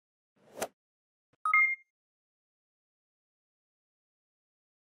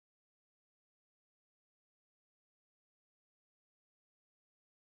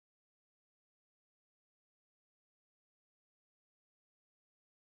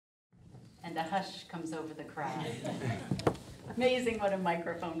and a hush comes over the crowd. Amazing what a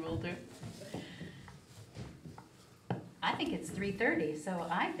microphone will do. I think it's 3:30, so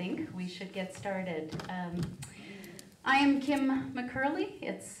I think we should get started. I am Kim McCurley.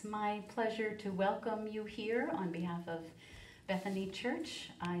 It's my pleasure to welcome you here on behalf of Bethany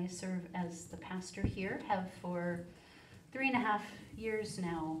Church. I serve as the pastor here, have for 3.5 years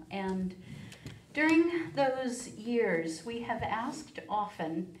now, and during those years we have asked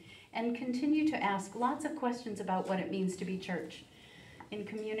often and continue to ask lots of questions about what it means to be church in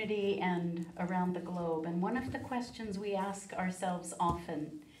community and around the globe. And one of the questions we ask ourselves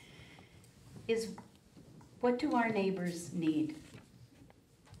often is, what do our neighbors need?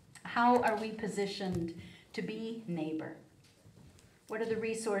 How are we positioned to be neighbor? What are the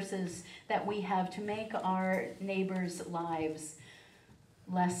resources that we have to make our neighbors' lives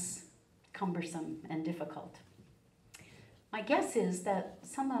less cumbersome and difficult? My guess is that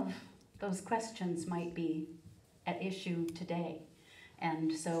some of those questions might be at issue today.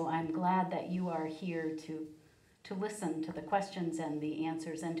 And so I'm glad that you are here to listen to the questions and the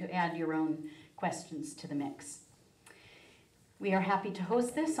answers and to add your own questions to the mix. We are happy to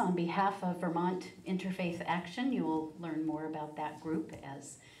host this on behalf of Vermont Interfaith Action. You will learn more about that group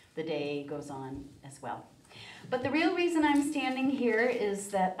as the day goes on as well. But the real reason I'm standing here is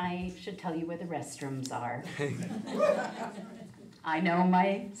that I should tell you where the restrooms are. I know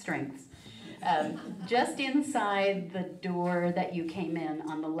my strengths. Just inside the door that you came in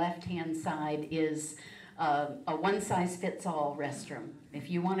on the left-hand side is a one-size-fits-all restroom. If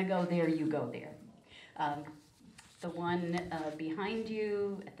you want to go there, you go there. The one behind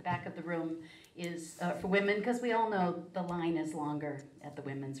you at the back of the room is for women, because we all know the line is longer at the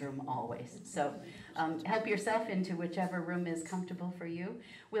women's room always. So help yourself into whichever room is comfortable for you.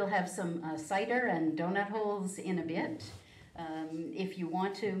 We'll have some cider and donut holes in a bit. If you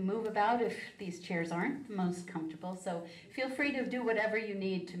want to move about, if these chairs aren't the most comfortable. So feel free to do whatever you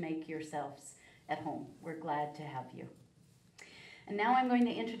need to make yourselves at home. We're glad to have you. And now I'm going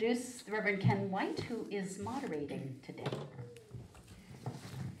to introduce the Reverend Ken White, who is moderating today.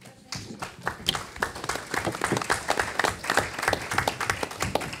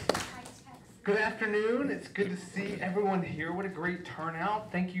 Good afternoon. It's good to see everyone here. What a great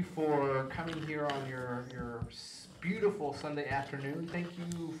turnout. Thank you for coming here on your beautiful Sunday afternoon. Thank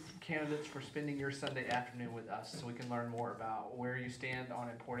you, candidates, for spending your Sunday afternoon with us so we can learn more about where you stand on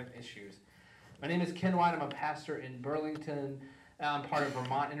important issues. My name is Ken White. I'm a pastor in Burlington. I'm part of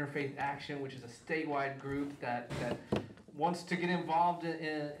Vermont Interfaith Action, which is a statewide group that wants to get involved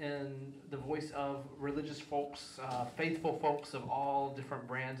in the voice of religious folks, faithful folks of all different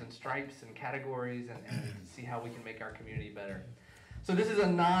brands and stripes and categories, and see how we can make our community better. So this is a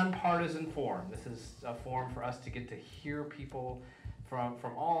nonpartisan forum. This is a forum for us to get to hear people from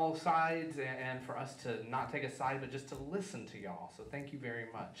all sides, and for us to not take a side, but just to listen to y'all. So thank you very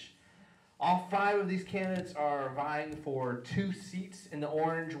much. All 5 of these candidates are vying for 2 seats in the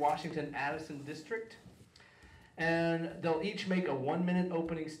Orange-Washington-Addison district. And they'll each make a 1-minute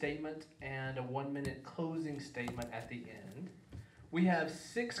opening statement and a 1-minute closing statement at the end. We have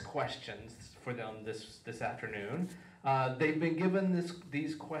 6 questions for them this afternoon. They've been given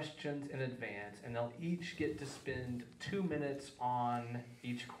these questions in advance, and they'll each get to spend 2 minutes on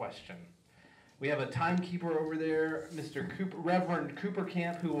each question. We have a timekeeper over there, Reverend Cooper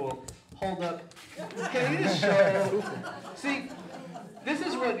Camp, who will hold up. Can you just show? See, this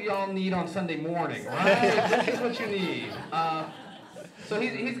is what y'all need on Sunday morning, right? This is what you need. So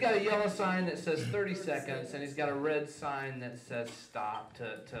he's got a yellow sign that says 30 seconds, and he's got a red sign that says stop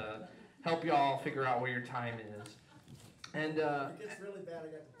to help y'all figure out where your time is. And if it gets really bad,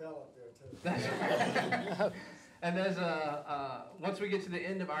 I got the bell up there too. That's And as once we get to the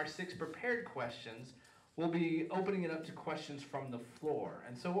end of our 6 prepared questions, we'll be opening it up to questions from the floor.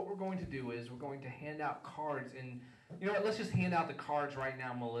 And so what we're going to do is we're going to hand out cards. And you know what? Let's just hand out the cards right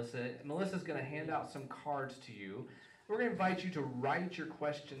now, Melissa. Melissa's going to hand out some cards to you. We're going to invite you to write your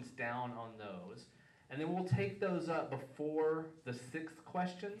questions down on those. And then we'll take those up before the 6th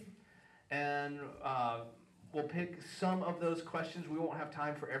question. And we'll pick some of those questions. We won't have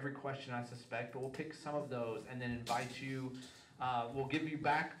time for every question, I suspect, but we'll pick some of those and then invite you. We'll give you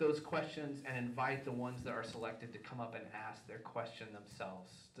back those questions and invite the ones that are selected to come up and ask their question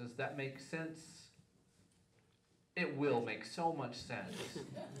themselves. Does that make sense? It will make so much sense.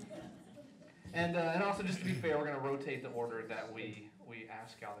 And also, just to be fair, we're going to rotate the order that we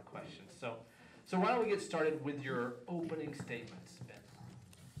ask y'all the questions. So why don't we get started with your opening statements, Ben?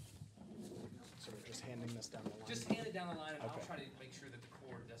 So we're just handing this down the line? Just hand it down the line, and Okay. I'll try to make sure that the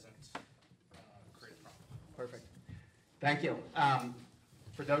cord doesn't create a problem. Perfect. Thank you.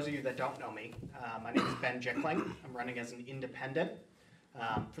 For those of you that don't know me, my name is Ben Jickling. I'm running as an independent.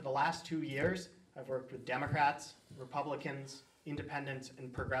 For the last 2 years, I've worked with Democrats, Republicans, independents,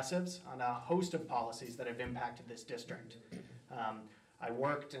 and progressives on a host of policies that have impacted this district. I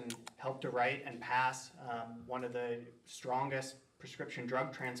worked and helped to write and pass one of the strongest prescription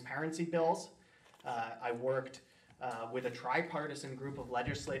drug transparency bills. I worked with a tripartisan group of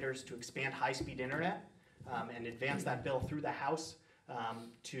legislators to expand high-speed internet and advance that bill through the House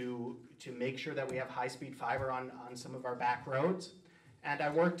to make sure that we have high-speed fiber on some of our back roads. And I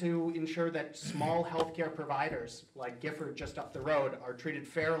work to ensure that small healthcare providers like Gifford just up the road are treated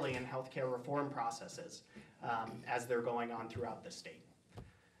fairly in healthcare reform processes as they're going on throughout the state.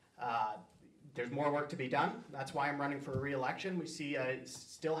 There's more work to be done. That's why I'm running for re-election. We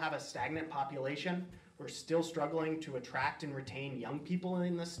still have a stagnant population. We're still struggling to attract and retain young people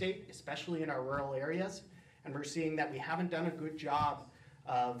in the state, especially in our rural areas. And we're seeing that we haven't done a good job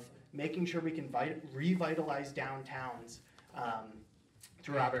of making sure we can revitalize downtowns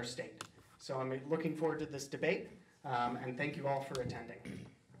throughout our state. So I'm looking forward to this debate, and thank you all for attending.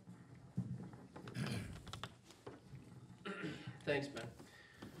 Thanks, Ben.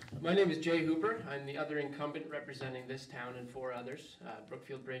 My name is Jay Hooper. I'm the other incumbent representing this town and 4 others,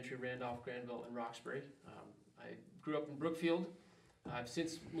 Brookfield, Braintree, Randolph, Granville, and Roxbury. I grew up in Brookfield. I've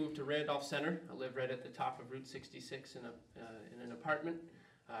since moved to Randolph Center. I live right at the top of Route 66 in an apartment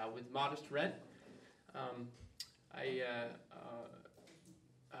with modest rent. I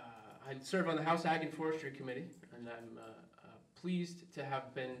serve on the House Ag and Forestry Committee, and I'm pleased to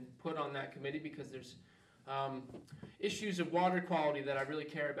have been put on that committee because there's issues of water quality that I really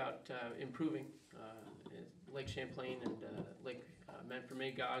care about improving. Lake Champlain and Lake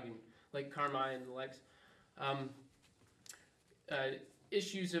Memphremagog and Lake Carmi and the lakes.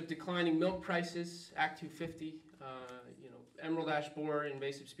 Issues of declining milk prices, Act 250, emerald ash borer,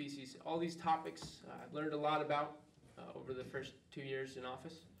 invasive species, all these topics I've learned a lot about over the first 2 years in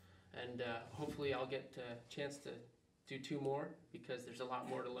office, and hopefully I'll get a chance to do 2 more because there's a lot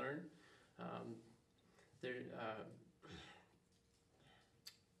more to learn.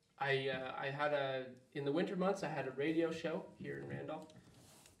 In the winter months, I had a radio show here in Randolph.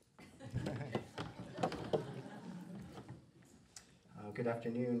 Good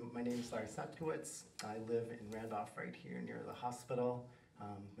afternoon. My name is Larry Sapkowitz. I live in Randolph right here near the hospital.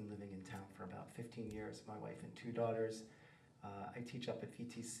 Been living in town for about 15 years, my wife and 2 daughters. I teach up at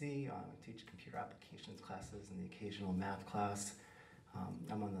VTC. I teach computer applications classes and the occasional math class.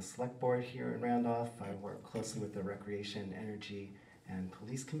 I'm on the select board here in Randolph. I work closely with the recreation, energy, and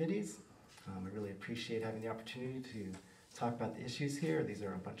police committees. I really appreciate having the opportunity to talk about the issues here. These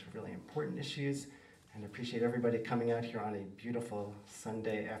are a bunch of really important issues, and I appreciate everybody coming out here on a beautiful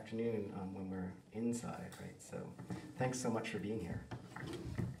Sunday afternoon when we're inside, right? So thanks so much for being here.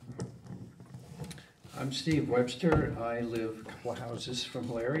 I'm Steve Webster. I live a couple of houses from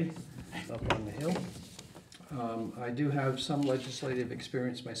Larry up on the hill. I do have some legislative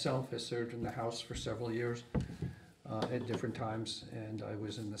experience myself. I served in the House for several years at different times, and I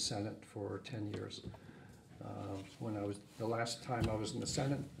was in the Senate for 10 years. The last time I was in the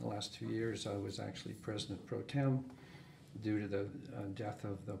Senate, the last 2 years, I was actually President Pro Tem due to the death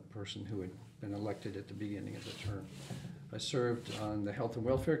of the person who had been elected at the beginning of the term. I served on the Health and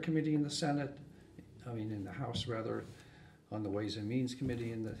Welfare Committee in the Senate, in the House rather, on the Ways and Means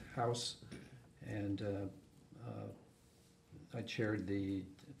Committee in the House, and I chaired the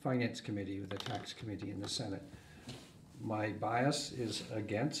Finance Committee, the Tax Committee in the Senate. My bias is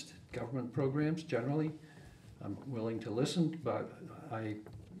against government programs generally. I'm willing to listen, but I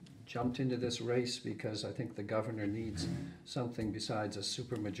jumped into this race because I think the governor needs something besides a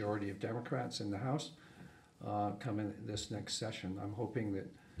supermajority of Democrats in the House coming this next session. I'm hoping that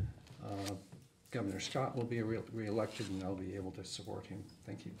Governor Scott will be re-elected and I'll be able to support him.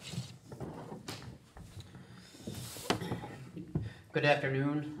 Thank you. Good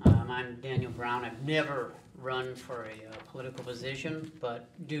afternoon. I'm Daniel Brown. I've never run for a political position, but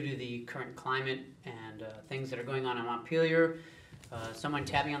due to the current climate and things that are going on in Montpelier, someone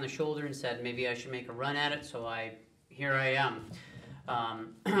tapped me on the shoulder and said maybe I should make a run at it, so here I am.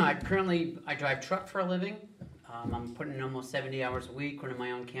 I drive truck for a living. I'm putting in almost 70 hours a week running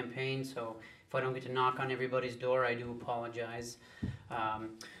my own campaign, so if I don't get to knock on everybody's door, I do apologize.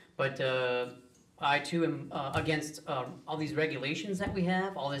 I too am against all these regulations that we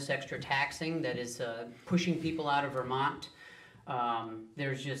have, all this extra taxing that is pushing people out of Vermont.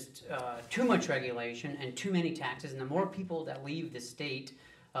 There's just too much regulation and too many taxes, and the more people that leave the state,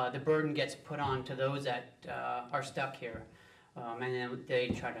 the burden gets put on to those that are stuck here, and then they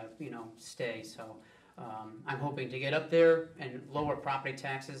try to, stay. So I'm hoping to get up there and lower property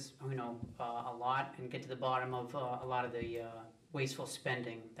taxes, a lot, and get to the bottom of a lot of the wasteful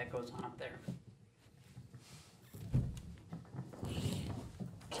spending that goes on up there.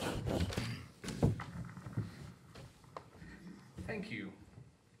 Thank you.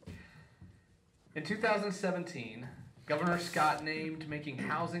 In 2017, Governor Scott named making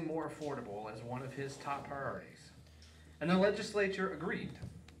housing more affordable as one of his top priorities, and the legislature agreed.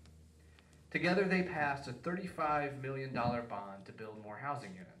 Together, they passed a $35 million bond to build more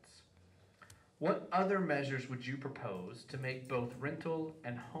housing units. What other measures would you propose to make both rental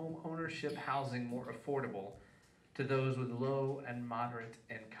and home ownership housing more affordable to those with low and moderate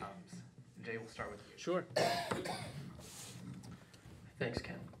incomes? Jay, we'll start with you. Sure. Thanks,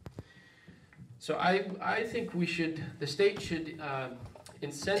 Ken. So I think the state should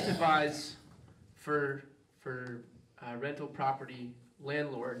incentivize for rental property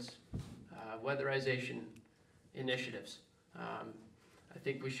landlords weatherization initiatives. I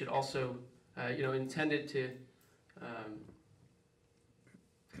think we should also, intended to,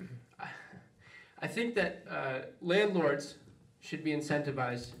 I think that landlords should be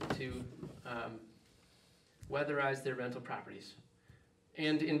incentivized to weatherize their rental properties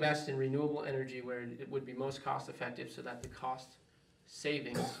and invest in renewable energy where it would be most cost effective, so that the cost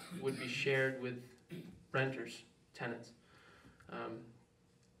savings would be shared with renters, tenants.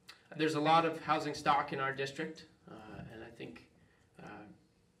 There's a lot of housing stock in our district, and I think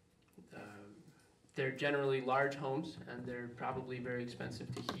they're generally large homes, and they're probably very expensive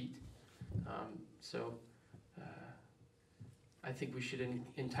to heat. So I think we should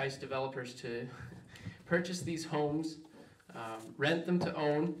entice developers to purchase these homes, rent them to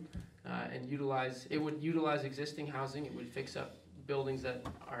own, and it would utilize existing housing. It would fix up buildings that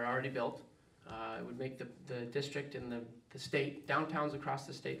are already built. It would make the district and the state, downtowns across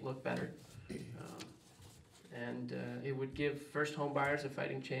the state, look better. And it would give first home buyers a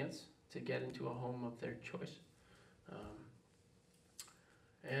fighting chance to get into a home of their choice.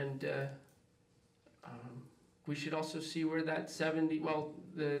 We should also see where that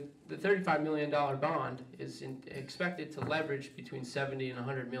the $35 million bond is expected to leverage between $70 and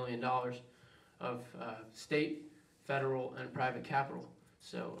 $100 million of state, federal, and private capital.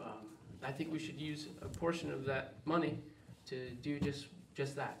 So I think we should use a portion of that money to do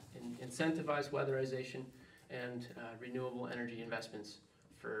just that, and incentivize weatherization and renewable energy investments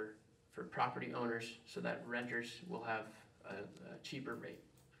for property owners, so that renters will have a cheaper rate.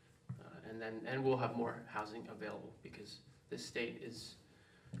 And we'll have more housing available, because this state is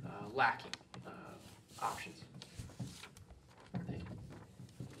lacking options. Thank you.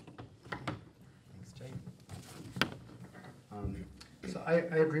 Thanks, Jay. So I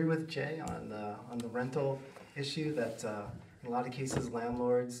agree with Jay on the rental issue, that in a lot of cases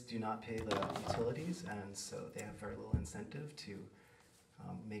landlords do not pay the utilities, and so they have very little incentive to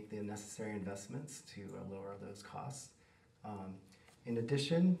make the necessary investments to lower those costs. In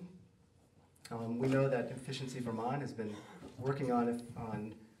addition, we know that Efficiency Vermont has been working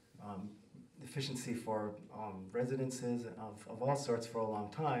on efficiency for residences of all sorts for a long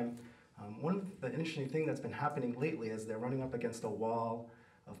time. One of the interesting things that's been happening lately is they're running up against a wall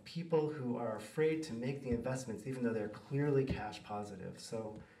of people who are afraid to make the investments even though they're clearly cash positive.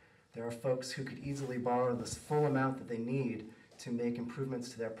 So there are folks who could easily borrow this full amount that they need to make improvements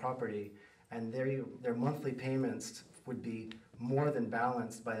to their property, and their monthly payments would be more than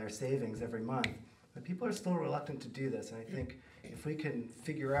balanced by their savings every month. But people are still reluctant to do this, and I think if we can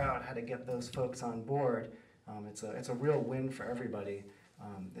figure out how to get those folks on board, it's a real win for everybody.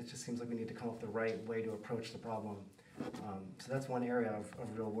 It just seems like we need to come up with the right way to approach the problem. So that's one area of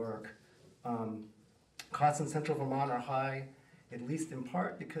real work. Costs in central Vermont are high, at least in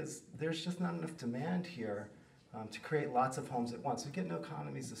part because there's just not enough demand here to create lots of homes at once. We get no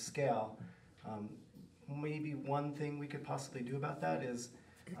economies of scale. Maybe one thing we could possibly do about that is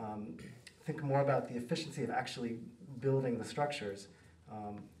think more about the efficiency of actually building the structures.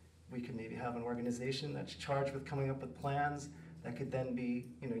 We could maybe have an organization that's charged with coming up with plans that could then be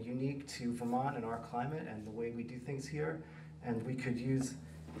unique to Vermont and our climate and the way we do things here. And we could use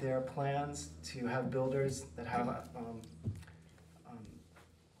their plans to have builders that have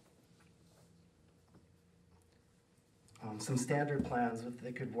some standard plans that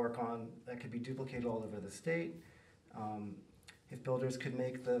they could work on that could be duplicated all over the state. If builders could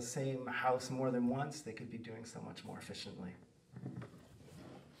make the same house more than once, they could be doing so much more efficiently.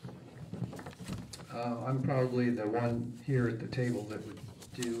 I'm probably the one here at the table that would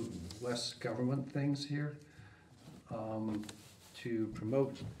do less government things here to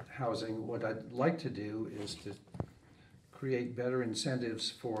promote housing. What I'd like to do is to create better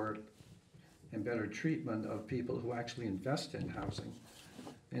incentives for and better treatment of people who actually invest in housing.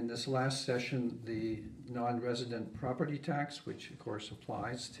 In this last session, the non-resident property tax, which of course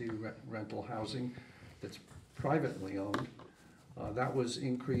applies to rental housing that's privately owned, that was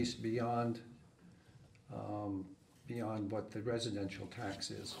increased beyond what the residential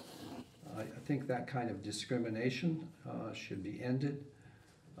tax is. I think that kind of discrimination should be ended.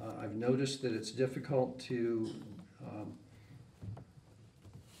 I've noticed that it's difficult to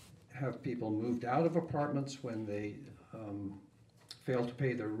have people moved out of apartments when they fail to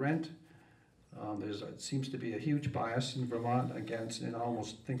pay their rent. It seems to be a huge bias in Vermont against, and I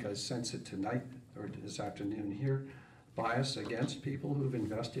almost think I sense it tonight or this afternoon here, bias against people who've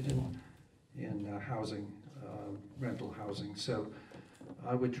invested in housing, rental housing. So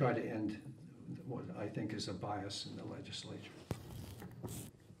I would try to end what I think is a bias in the legislature.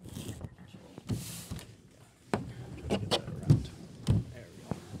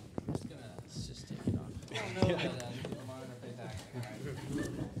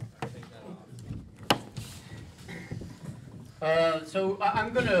 So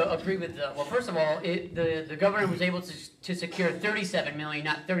I'm going to agree with, well, first of all, the governor was able to secure $37 million,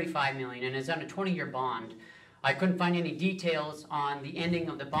 not $35 million, and it's on a 20-year bond. I couldn't find any details on the ending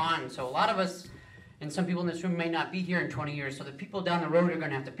of the bond, so a lot of us, and some people in this room may not be here in 20 years, so the people down the road are going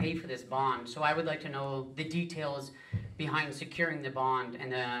to have to pay for this bond. So I would like to know the details behind securing the bond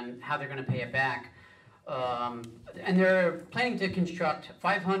and then how they're going to pay it back. And they're planning to construct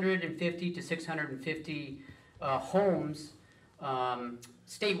 550 to 650 homes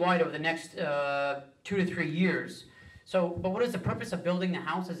statewide over the next 2 to 3 years. So, but what is the purpose of building the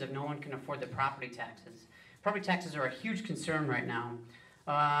houses if no one can afford the property taxes? Property taxes are a huge concern right now.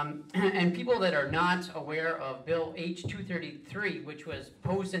 And people that are not aware of Bill H-233, which was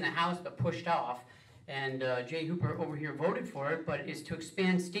posed in the House but pushed off, and Jay Hooper over here voted for it, but is to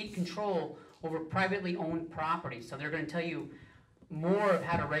expand state control over privately owned property. So they're going to tell you more of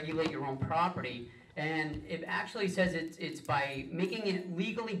how to regulate your own property. And it actually says it's by making it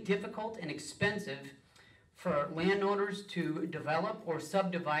legally difficult and expensive for landowners to develop or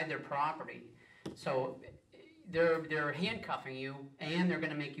subdivide their property. So they're handcuffing you, and they're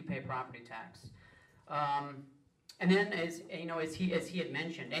going to make you pay property tax. And then, as you know, as he had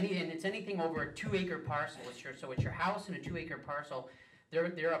mentioned, and it's anything over a 2-acre parcel. So it's your house and a 2-acre parcel.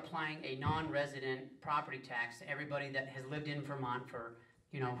 They're applying a non-resident property tax to everybody that has lived in Vermont for,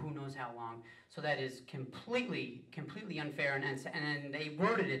 you know, who knows how long. So that is completely unfair, and they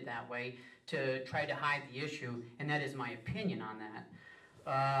worded it that way to try to hide the issue, and that is my opinion on that.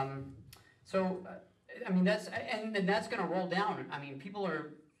 I mean, that's going to roll down. I mean, people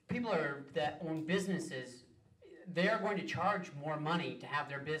that own businesses, they're going to charge more money to have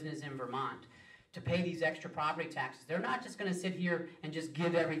their business in Vermont, to pay these extra property taxes. They're not just going to sit here and just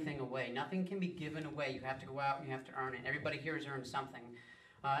give everything away. Nothing can be given away. You have to go out and you have to earn it. Everybody here has earned something,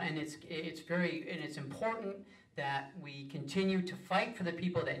 and it's important that we continue to fight for the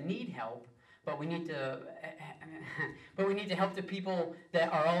people that need help. But we need to help the people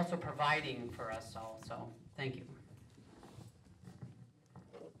that are also providing for us all. So, thank you.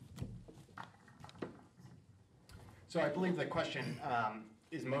 So I believe the question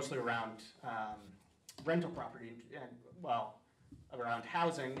is mostly around rental property, and well, around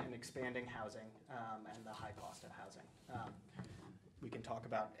housing and expanding housing and the high cost of housing. We can talk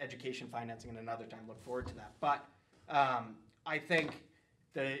about education financing in another time. Look forward to that. But I think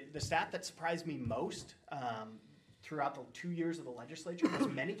the stat that surprised me most throughout the 2 years of the legislature was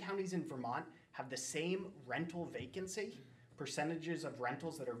many counties in Vermont have the same rental vacancy, percentages of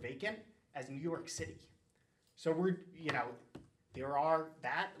rentals that are vacant, as New York City. So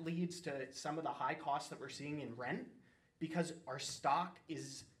that leads to some of the high costs that we're seeing in rent because our stock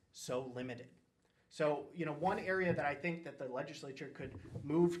is so limited. So, one area that I think that the legislature could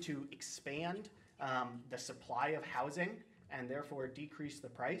move to expand the supply of housing and therefore decrease the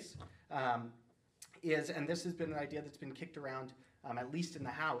price, and this has been an idea that's been kicked around, at least in the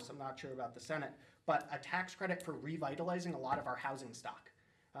House, I'm not sure about the Senate, but a tax credit for revitalizing a lot of our housing stock.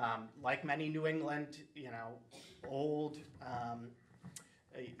 Like many New England, old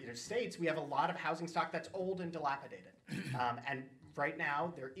states, we have a lot of housing stock that's old and dilapidated. And right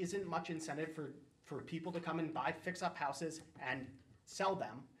now, there isn't much incentive for people to come and buy fix-up houses and sell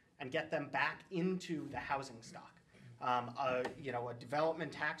them and get them back into the housing stock. A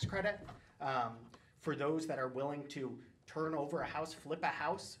development tax credit for those that are willing to turn over a house, flip a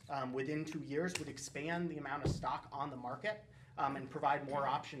house within 2 years would expand the amount of stock on the market and provide more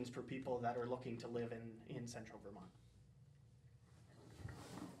options for people that are looking to live in central Vermont.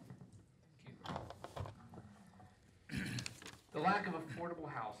 The lack of affordable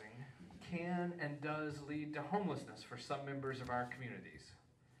housing can and does lead to homelessness for some members of our communities.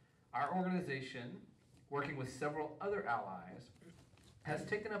 Our organization, working with several other allies, has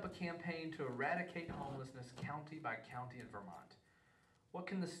taken up a campaign to eradicate homelessness county by county in Vermont. What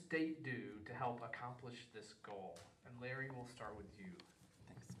can the state do to help accomplish this goal? And Larry, we'll start with you.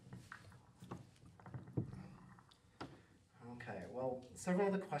 Okay, well, several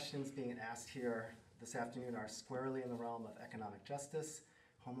of the questions being asked here this afternoon are squarely in the realm of economic justice.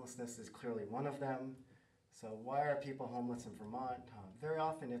 Homelessness is clearly one of them. So why are people homeless in Vermont? Very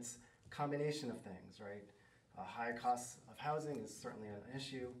often it's a combination of things, right? High costs of housing is certainly an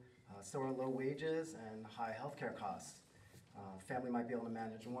issue. So are low wages and high healthcare costs. Family might be able to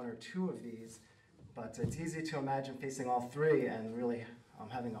manage one or two of these, but it's easy to imagine facing all three and really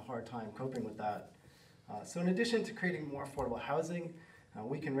having a hard time coping with that. So in addition to creating more affordable housing,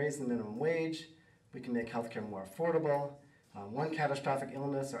 we can raise the minimum wage, we can make healthcare more affordable. One catastrophic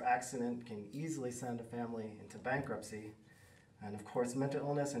illness or accident can easily send a family into bankruptcy. And of course, mental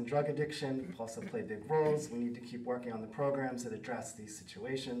illness and drug addiction also play big roles. We need to keep working on the programs that address these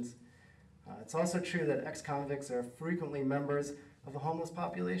situations. It's also true that ex-convicts are frequently members of the homeless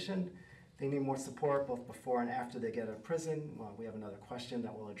population. They need more support both before and after they get out of prison. We have another question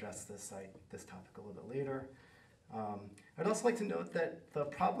that will address this topic a little bit later. I'd also like to note that the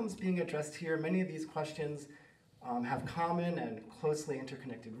problems being addressed here, many of these questions have common and closely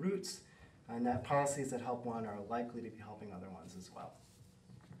interconnected roots, and that policies that help one are likely to be helping other ones as well.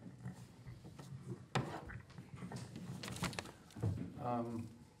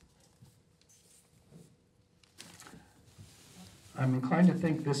 I'm inclined to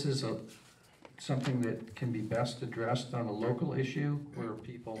think this is something that can be best addressed on a local issue where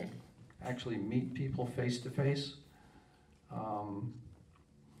people actually meet people face to face.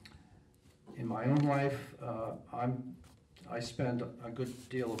 In my own life, I spend a good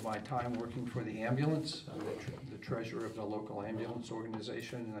deal of my time working for the ambulance. I'm the treasurer of the local ambulance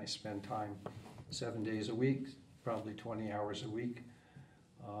organization, and I spend time 7 days a week, probably 20 hours a week,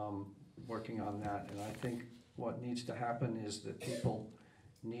 working on that. And I think what needs to happen is that people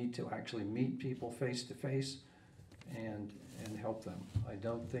need to actually meet people face to face and help them. I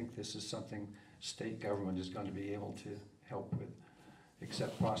don't think this is something state government is going to be able to help with,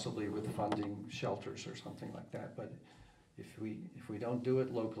 except possibly with funding shelters or something like that. But if we don't do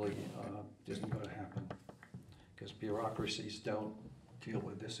it locally, it isn't going to happen, because bureaucracies don't deal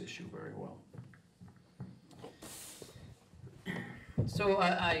with this issue very well. So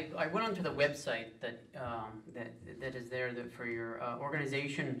I went onto the website that is there for your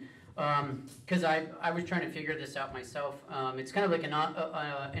organization, because I was trying to figure this out myself. It's kind of like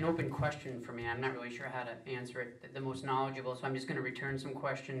an open question for me. I'm not really sure how to answer it the most knowledgeable, so I'm just going to return some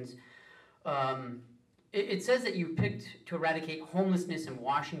questions. It says that you picked to eradicate homelessness in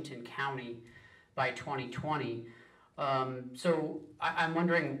Washington County by 2020. So I'm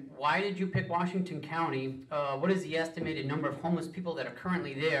wondering, why did you pick Washington County? What is the estimated number of homeless people that are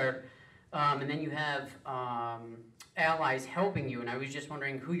currently there? And then you have allies helping you, and I was just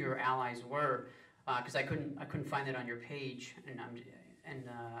wondering who your allies were, because I couldn't find it on your page, and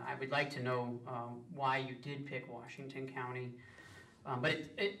I would like to know why you did pick Washington County. But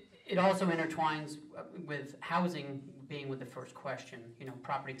it also intertwines with housing being with the first question. You know,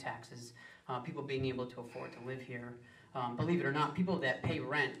 property taxes, people being able to afford to live here. Believe it or not, people that pay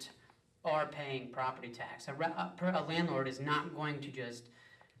rent are paying property tax. A landlord is not going to just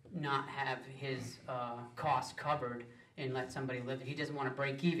not have his costs covered and let somebody live there. He doesn't want to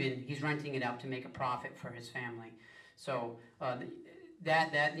break even. He's renting it out to make a profit for his family. So the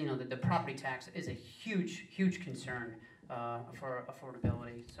property tax is a huge concern for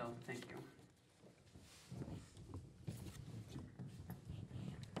affordability. So thank you.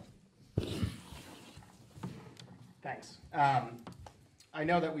 Thanks. I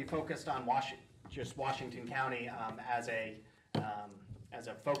know that we focused on just Washington County as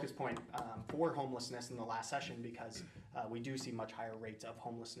a focus point for homelessness in the last session, because we do see much higher rates of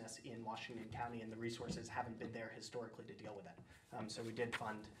homelessness in Washington County, and the resources haven't been there historically to deal with it. So we did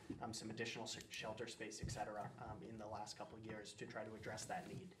fund some additional shelter space, et cetera, in the last couple of years to try to address that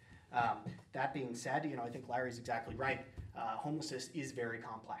need. That being said, I think Larry's exactly right. Homelessness is very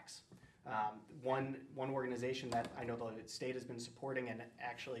complex. One organization that I know the state has been supporting and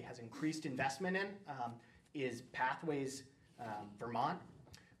actually has increased investment in is Pathways Vermont,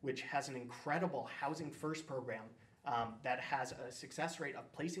 which has an incredible Housing First program that has a success rate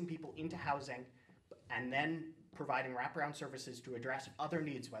of placing people into housing and then providing wraparound services to address other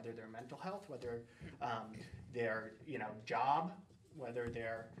needs, whether they're mental health, whether their job, whether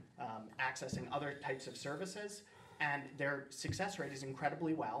they're accessing other types of services. and their success rate is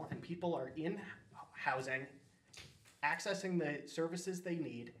incredibly well, and people are in housing, accessing the services they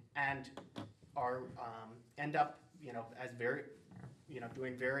need, and are end up, as very,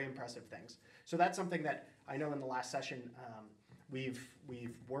 doing very impressive things. So that's something that I know in the last session we've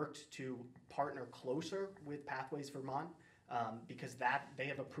worked to partner closer with Pathways Vermont because they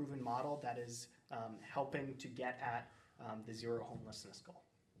have a proven model that is helping to get at the zero homelessness goal.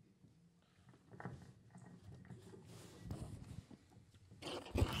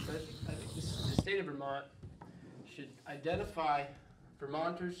 So I think the state of Vermont should identify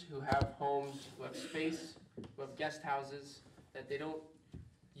Vermonters who have homes, who have space, who have guest houses that they don't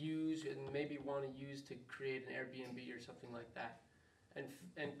use and maybe want to use to create an Airbnb or something like that,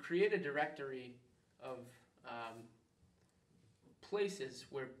 and create a directory of places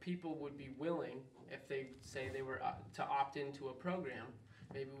where people would be willing, if they say they were to opt into a program,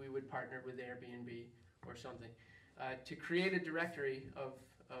 maybe we would partner with Airbnb or something, to create a directory of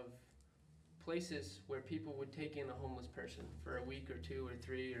places where people would take in a homeless person for a week or 2 or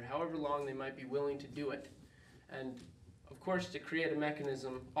 3 or however long they might be willing to do it. And of course, to create a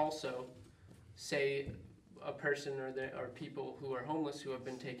mechanism also, say a person or people who are homeless who have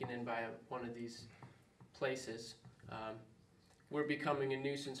been taken in by one of these places, we're becoming a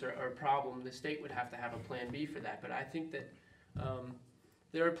nuisance or a problem. The state would have to have a plan B for that. But I think that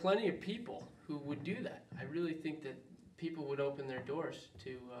there are plenty of people who would do that. I really think that people would open their doors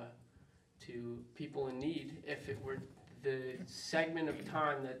to people in need if it were the segment of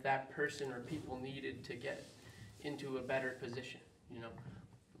time that person or people needed to get into a better position.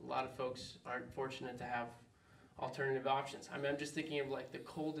 A lot of folks aren't fortunate to have alternative options. I mean, I'm just thinking of like the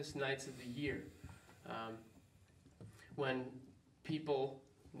coldest nights of the year when people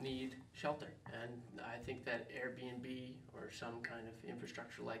need shelter, and I think that Airbnb or some kind of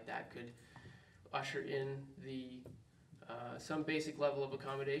infrastructure like that could usher in the some basic level of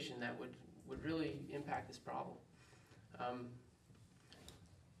accommodation that would really impact this problem.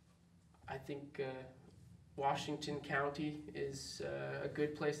 I think Washington County is a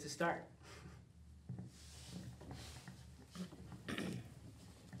good place to start.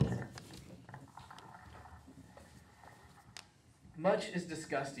 Much is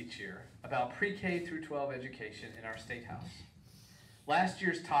discussed each year about pre-K through 12 education in our State House. Last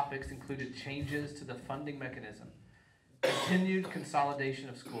year's topics included changes to the funding mechanism, continued consolidation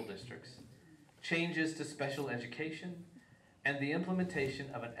of school districts, changes to special education, and the implementation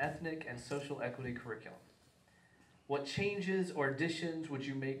of an ethnic and social equity curriculum. What changes or additions would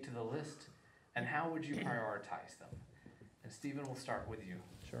you make to the list, and how would you prioritize them? And Stephen, we'll start with you.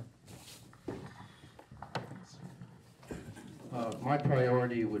 Sure. My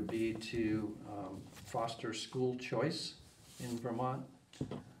priority would be to foster school choice in Vermont,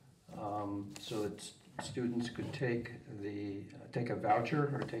 so that students could take a voucher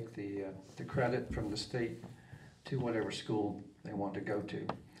or take the credit from the state to whatever school they want to go to.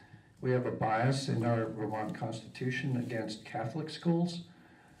 We have a bias in our Vermont Constitution against Catholic schools,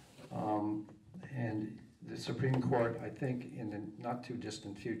 and the Supreme Court, I think, in the not too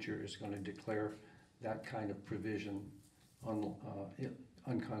distant future, is going to declare that kind of provision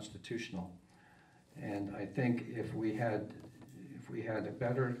unconstitutional. And I think if we had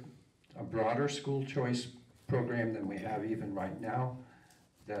a broader school choice program than we have even right now,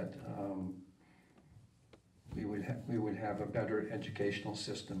 that we would have a better educational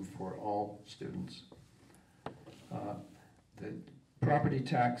system for all students. The property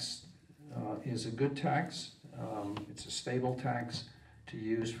tax is a good tax. It's a stable tax to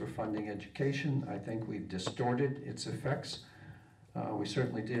use for funding education. I think we've distorted its effects. We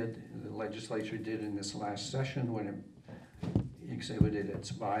certainly did, the legislature did in this last session when it exhibited its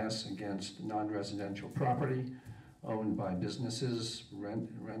bias against non-residential property owned by businesses,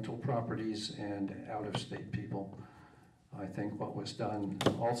 rental properties, and out-of-state people. I think what was done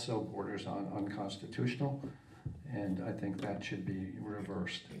also borders on unconstitutional, and I think that should be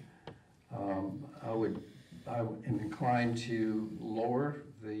reversed. I am inclined to lower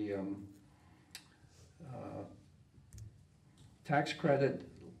the tax credit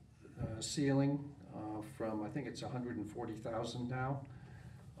ceiling from, I think it's 140,000 now.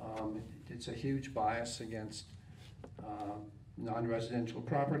 It's a huge bias against non-residential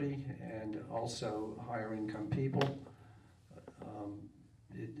property and also higher income people.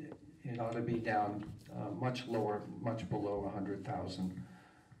 It ought to be down much lower, much below 100,000.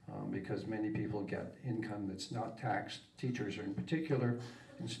 Because many people get income that's not taxed, teachers are in particular,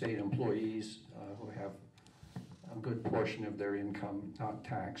 and state employees who have a good portion of their income not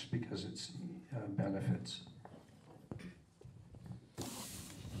taxed because it's benefits.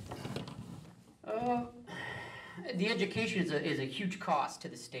 the education is a huge cost to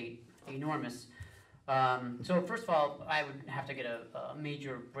the state, enormous. So first of all, I would have to get a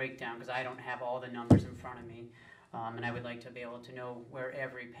major breakdown because I don't have all the numbers in front of me. And I would like to be able to know where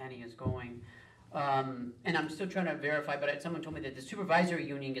every penny is going. And I'm still trying to verify, but someone told me that the supervisory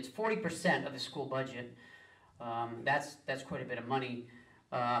union gets 40% of the school budget. That's quite a bit of money.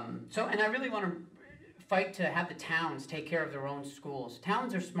 And I really want to fight to have the towns take care of their own schools.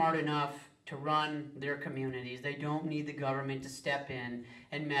 Towns are smart enough to run their communities. They don't need the government to step in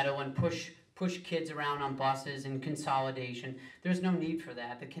and meddle and push kids around on buses and consolidation. There's no need for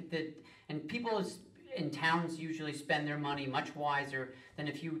that. And people in towns usually spend their money much wiser than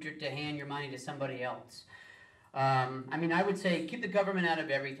if you were to hand your money to somebody else. I mean, I would say keep the government out of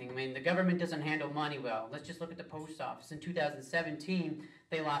everything. I mean, the government doesn't handle money well. Let's just look at the post office. In 2017,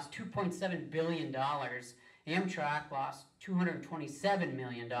 they lost $2.7 billion. Amtrak lost $227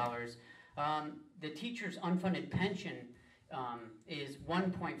 million. The teachers' unfunded pension is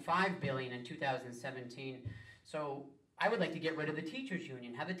 $1.5 billion in 2017. So I would like to get rid of the teachers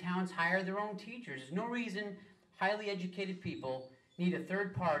union, have the towns hire their own teachers. There's no reason highly educated people need a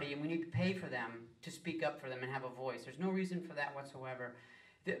third party and we need to pay for them to speak up for them and have a voice. There's no reason for that whatsoever.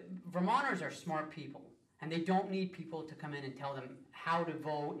 Vermonters are smart people and they don't need people to come in and tell them how to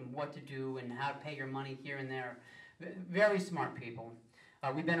vote and what to do and how to pay your money here and there. Very smart people.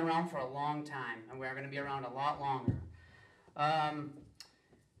 We've been around for a long time and we're going to be around a lot longer. Let's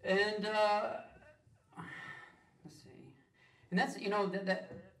see. And that's, you know,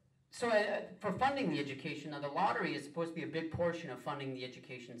 for funding the education, the lottery is supposed to be a big portion of funding the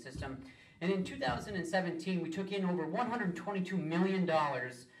education system. And in 2017, we took in over $122 million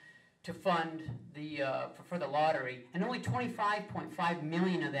to fund for the lottery, and only $25.5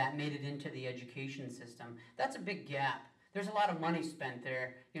 million of that made it into the education system. That's a big gap. There's a lot of money spent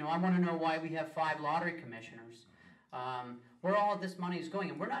there. You know, I want to know why we have 5 lottery commissioners. Where all of this money is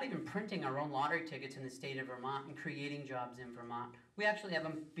going, and we're not even printing our own lottery tickets in the state of Vermont and creating jobs in Vermont. We actually have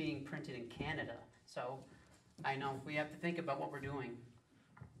them being printed in Canada. So I know we have to think about what we're doing.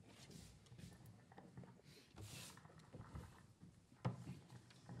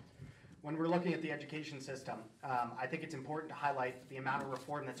 When we're looking at the education system, I think it's important to highlight the amount of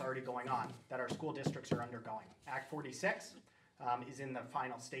reform that's already going on, that our school districts are undergoing. Act 46 is in the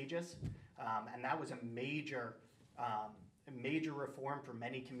final stages, and that was a major reform for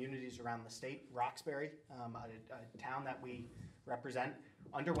many communities around the state. Roxbury, a town that we represent,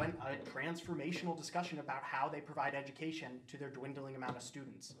 underwent a transformational discussion about how they provide education to their dwindling amount of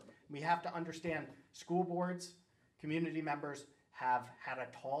students. We have to understand school boards, community members have had a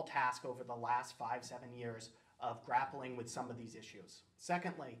tall task over the last 5-7 years of grappling with some of these issues.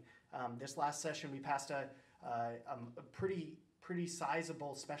 Secondly, this last session we passed a pretty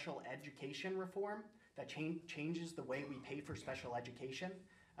sizable special education reform that changes the way we pay for special education.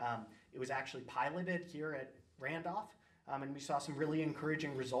 It was actually piloted here at Randolph, and we saw some really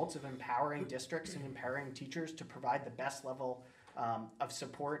encouraging results of empowering districts and empowering teachers to provide the best level of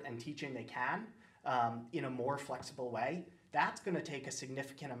support and teaching they can in a more flexible way. That's going to take a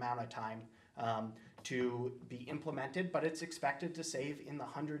significant amount of time to be implemented, but it's expected to save in the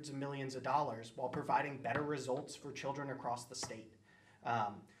hundreds of millions of dollars while providing better results for children across the state.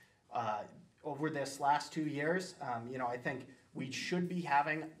 Over this last 2 years, you know, I think we should be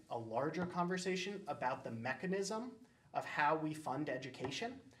having a larger conversation about the mechanism of how we fund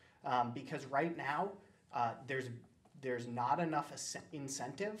education, because right now there's not enough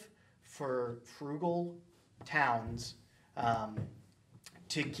incentive for frugal towns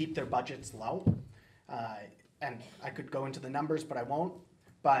to keep their budgets low. And I could go into the numbers, but I won't.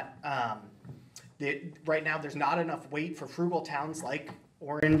 But right now there's not enough weight for frugal towns like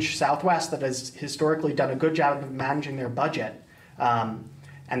Orange Southwest that has historically done a good job of managing their budget. And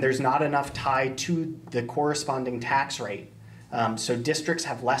there's not enough tied to the corresponding tax rate. So districts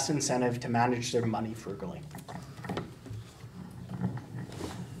have less incentive to manage their money frugally.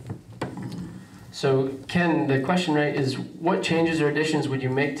 So Ken, the question right is, what changes or additions would you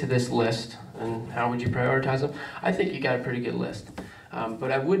make to this list, and how would you prioritize them? I think you got a pretty good list,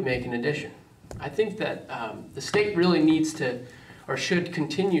 but I would make an addition. I think that the state really needs to, or should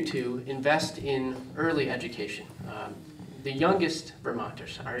continue to, invest in early education. The youngest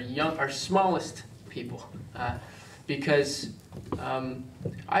Vermonters, our smallest people, because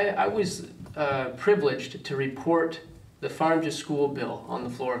I was privileged to report the Farm to School bill on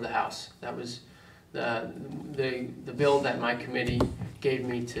the floor of the House. That was the bill that my committee gave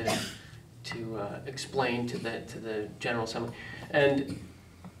me to explain to the General Assembly, and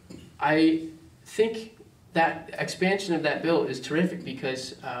I think that expansion of that bill is terrific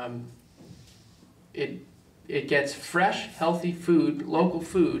because it it gets fresh, healthy food, local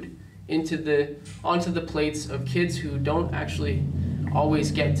food, onto the plates of kids who don't actually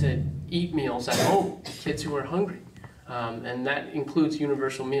always get to eat meals at home, kids who are hungry, and that includes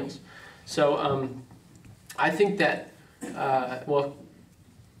universal meals. So I think that,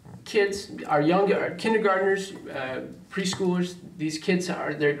 kids are younger, kindergartners, preschoolers. These kids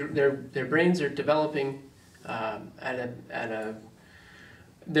are their brains are developing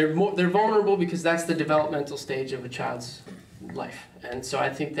they're vulnerable because that's the developmental stage of a child's life. And so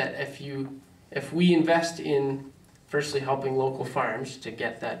I think that if we invest in firstly helping local farms to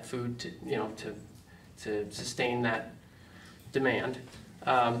get that food to sustain that demand,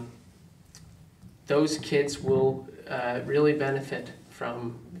 those kids will really benefit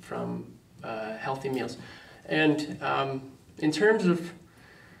from healthy meals. And in terms of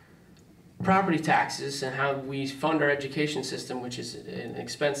property taxes and how we fund our education system, which is an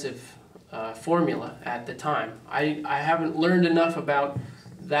expensive formula at the time, I haven't learned enough about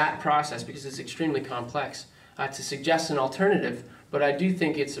that process because it's extremely complex to suggest an alternative, but I do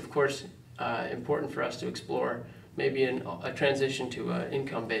think it's, of course, important for us to explore maybe a transition to an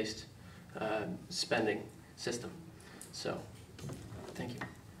income-based spending system. So, thank you.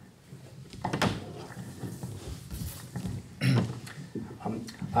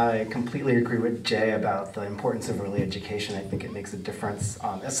 I completely agree with Jay about the importance of early education. I think it makes a difference.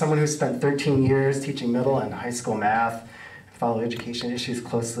 As someone who spent 13 years teaching middle and high school math, follow education issues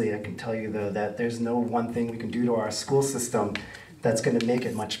closely, I can tell you though that there's no one thing we can do to our school system that's going to make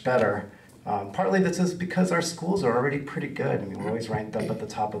it much better. Partly this is because our schools are already pretty good. I mean, we're always ranked up at the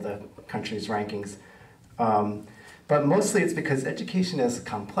top of the country's rankings. But mostly it's because education is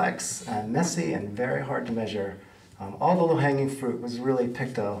complex and messy and very hard to measure. All the low-hanging fruit was really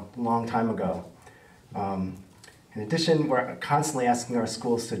picked a long time ago. In addition, we're constantly asking our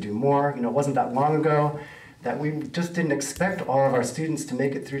schools to do more. You know, it wasn't that long ago that we just didn't expect all of our students to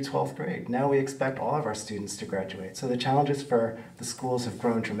make it through 12th grade. Now we expect all of our students to graduate. So the challenges for the schools have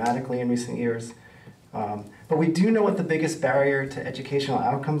grown dramatically in recent years. But we do know what the biggest barrier to educational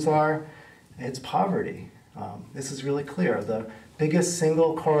outcomes are. It's poverty. This is really clear. The biggest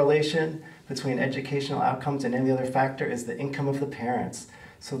single correlation between educational outcomes and any other factor is the income of the parents.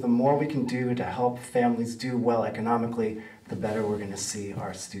 So the more we can do to help families do well economically, the better we're going to see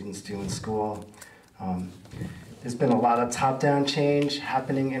our students do in school. There's been a lot of top-down change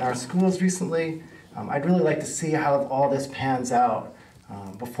happening in our schools recently. I'd really like to see how all this pans out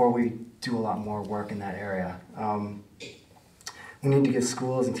before we do a lot more work in that area. We need to give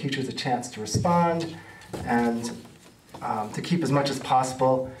schools and teachers a chance to respond and to keep as much as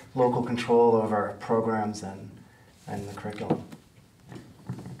possible local control over programs and the curriculum.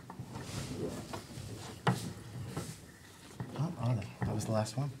 Oh, that was the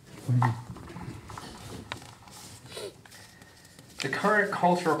last one. The current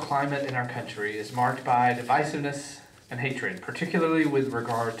cultural climate in our country is marked by divisiveness and hatred, particularly with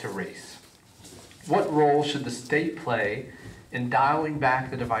regard to race. What role should the state play in dialing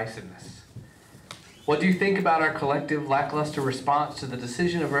back the divisiveness? What do you think about our collective lackluster response to the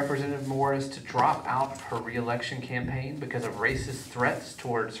decision of Representative Morris to drop out of her re-election campaign because of racist threats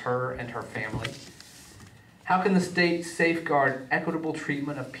towards her and her family? How can the state safeguard equitable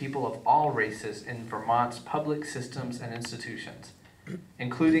treatment of people of all races in Vermont's public systems and institutions,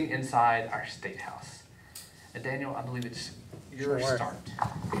 including inside our state house? And Daniel, I believe it's your start.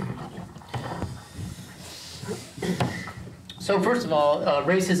 So first of all,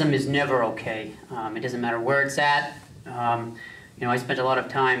 racism is never okay. It doesn't matter where it's at. You know, I spent a lot of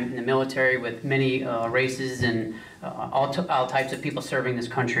time in the military with many races and all types of people serving this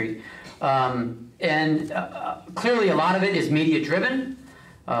country. Clearly a lot of it is media driven.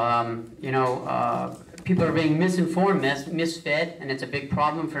 You know, people are being misinformed, misfed, and it's a big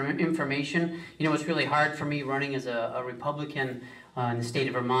problem for information. You know, it's really hard for me running as a Republican in the state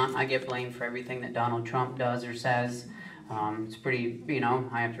of Vermont. I get blamed for everything that Donald Trump does or says. It's pretty, you know,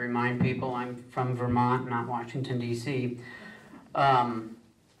 I have to remind people I'm from Vermont, not Washington, D.C.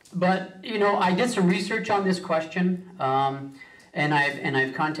 But, you know, I did some research on this question, and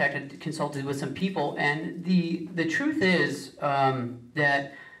I've consulted with some people, and the truth is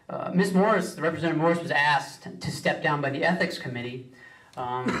that Ms. Morris, the Representative Morris, was asked to step down by the Ethics Committee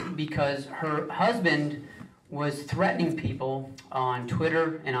because her husband was threatening people on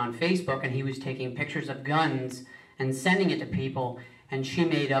Twitter and on Facebook, and he was taking pictures of guns and sending it to people, and she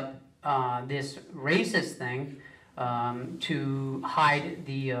made up this racist thing to hide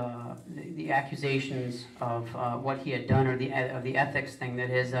the accusations of what he had done, or the ethics thing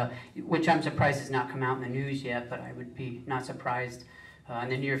that is, which I'm surprised has not come out in the news yet, but I would be not surprised in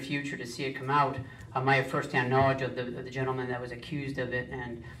the near future to see it come out. I have firsthand knowledge of the gentleman that was accused of it,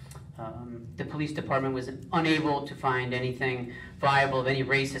 and the police department was unable to find anything viable of any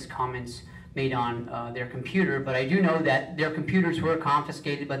racist comments made on their computer. But I do know that their computers were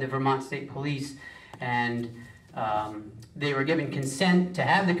confiscated by the Vermont State Police, and they were given consent to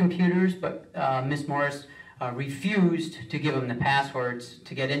have the computers, but Ms. Morris refused to give them the passwords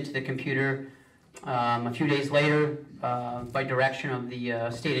to get into the computer. A few days later, by direction of the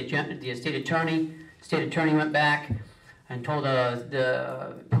state attorney went back and told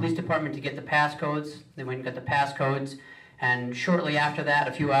the police department to get the passcodes. They went and got the passcodes, and shortly after that,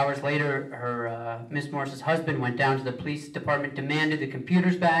 a few hours later, Miss Morris's husband went down to the police department, demanded the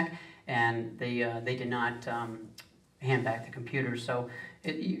computers back, and they did not hand back the computers. So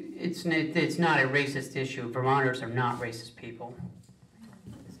it's not a racist issue. Vermonters are not racist people.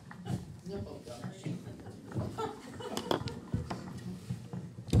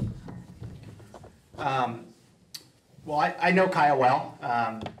 Well, I know Kaya well.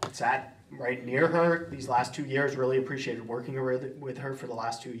 Sat right near her these last 2 years. Really appreciated working with her for the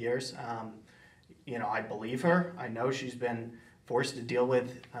last 2 years. You know, I believe her. I know she's been forced to deal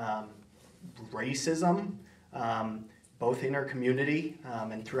with racism, both in her community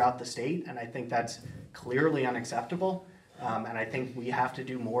and throughout the state, and I think that's clearly unacceptable. And I think we have to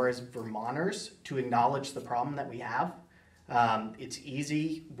do more as Vermonters to acknowledge the problem that we have. It's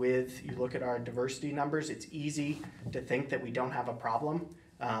easy you look at our diversity numbers, it's easy to think that we don't have a problem,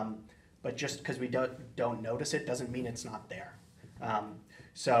 but just because we don't notice it doesn't mean it's not there.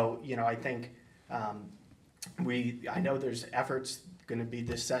 So, you know, I think I know there's efforts going to be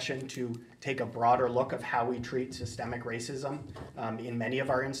this session to take a broader look of how we treat systemic racism in many of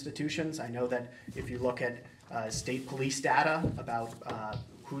our institutions. I know that if you look at state police data about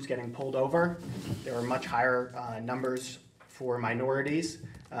who's getting pulled over, there are much higher numbers for minorities,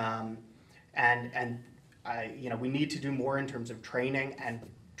 and you know, we need to do more in terms of training and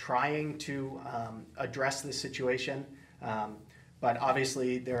trying to address this situation. But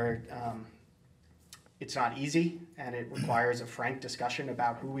obviously, it's not easy, and it requires a frank discussion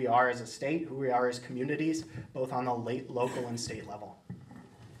about who we are as a state, who we are as communities, both on the local and state level.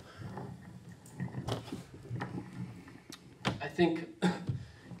 I think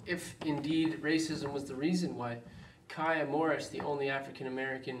if indeed racism was the reason why Kaya Morris, the only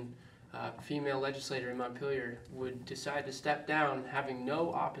African-American female legislator in Montpelier, would decide to step down having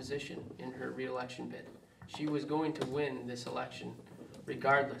no opposition in her re-election bid, she was going to win this election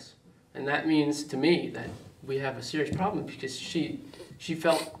regardless. And that means to me that we have a serious problem, because she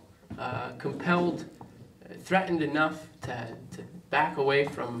felt compelled, threatened enough to back away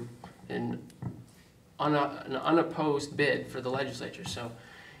from an unopposed bid for the legislature. So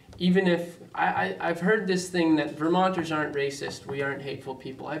even if I've heard this thing that Vermonters aren't racist, we aren't hateful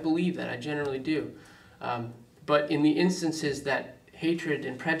people. I believe that, I generally do. But in the instances that hatred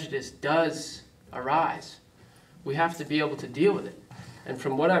and prejudice does arise, we have to be able to deal with it. And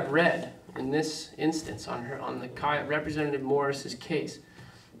from what I've read in this instance on Representative Morris's case,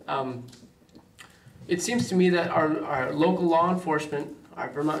 it seems to me that our local law enforcement, our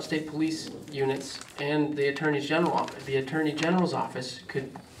Vermont State Police units, and the Attorney General's office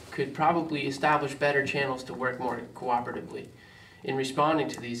could probably establish better channels to work more cooperatively in responding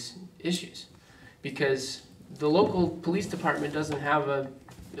to these issues, because the local police department doesn't have a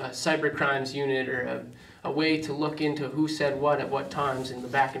cyber crimes unit or a way to look into who said what at what times in the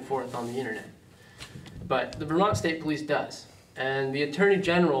back and forth on the internet. But the Vermont State Police does, and the Attorney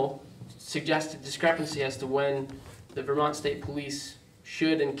General suggested discrepancy as to when the Vermont State Police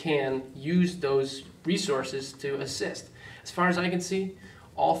should and can use those resources to assist. As far as I can see,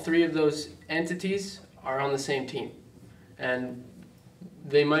 all three of those entities are on the same team, and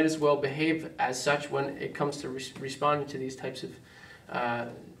they might as well behave as such when it comes to responding to these types of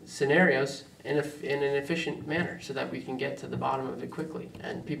scenarios in an efficient manner, so that we can get to the bottom of it quickly,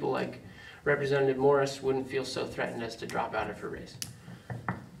 and people like Representative Morris wouldn't feel so threatened as to drop out of her race.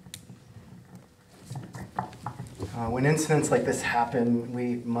 When incidents like this happen,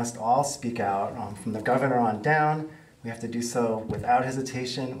 we must all speak out. From the governor on down, we have to do so without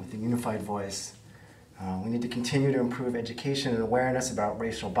hesitation, with a unified voice. We need to continue to improve education and awareness about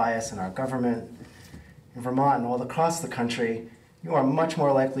racial bias in our government. In Vermont and all across the country, you are much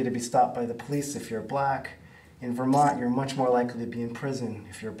more likely to be stopped by the police if you're black. In Vermont, you're much more likely to be in prison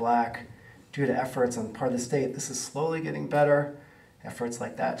if you're black. Due to efforts on the part of the state, this is slowly getting better. Efforts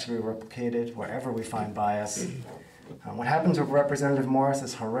like that should be replicated wherever we find bias. What happens with Representative Morris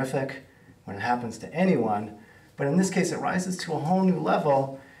is horrific when it happens to anyone, but in this case it rises to a whole new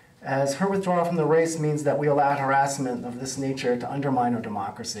level as her withdrawal from the race means that we allowed harassment of this nature to undermine our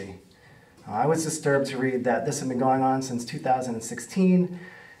democracy. I was disturbed to read that this had been going on since 2016,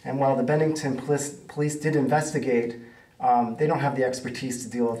 and while the Bennington police did investigate, they don't have the expertise to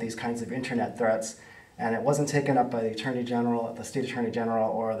deal with these kinds of internet threats, and it wasn't taken up by the Attorney General, the State Attorney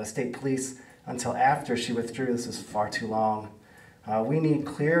General, or the state police until after she withdrew. This was far too long. We need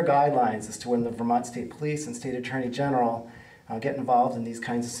clear guidelines as to when the Vermont State Police and State Attorney General get involved in these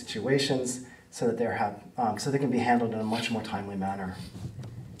kinds of situations so that so they can be handled in a much more timely manner.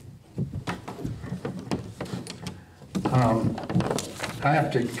 I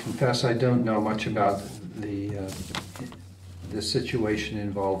have to confess I don't know much about the situation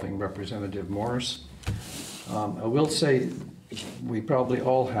involving Representative Morris. I will say we probably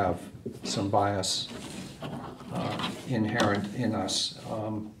all have some bias inherent in us.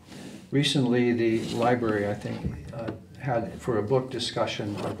 Recently, the library, I think, had for a book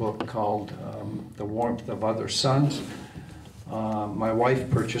discussion a book called The Warmth of Other Suns. My wife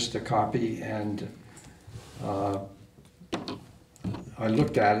purchased a copy, and I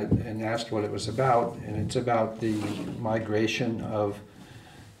looked at it and asked what it was about, and it's about the migration of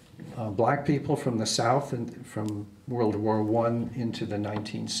black people from the South and from World War I into the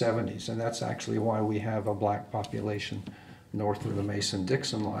 1970s, and that's actually why we have a black population north of the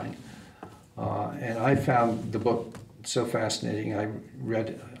Mason-Dixon line. And I found the book so fascinating. I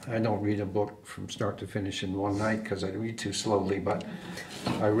don't read a book from start to finish in one night because I read too slowly, but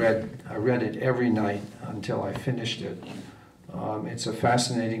I read it every night until I finished it. It's a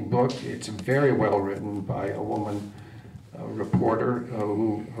fascinating book. It's very well written by a woman, a reporter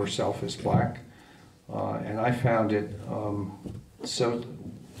who herself is black. And I found it so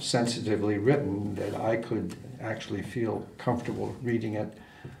sensitively written that I could actually feel comfortable reading it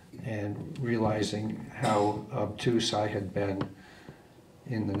and realizing how obtuse I had been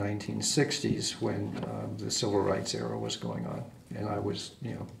in the 1960s when the civil rights era was going on. And I was,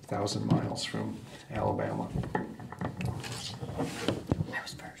 1,000 miles from Alabama. I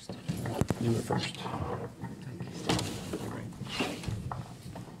was first. You were first.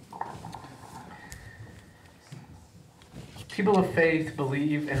 People of faith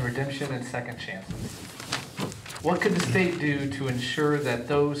believe in redemption and second chances. What could the state do to ensure that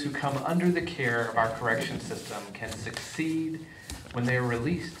those who come under the care of our correction system can succeed when they are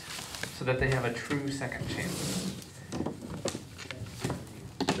released so that they have a true second chance?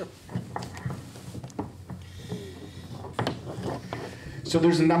 So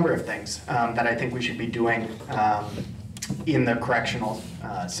there's a number of things that I think we should be doing in the correctional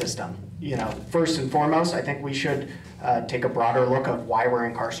system. First and foremost, I think we should take a broader look of why we're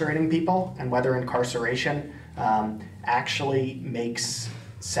incarcerating people and whether incarceration actually makes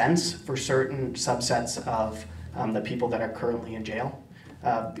sense for certain subsets of the people that are currently in jail.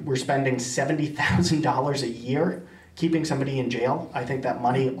 We're spending $70,000 a year keeping somebody in jail. I think that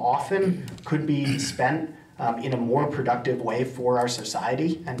money often could be spent in a more productive way for our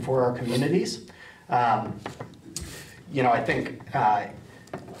society and for our communities. I think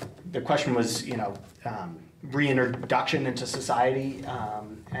the question was, reintroduction into society,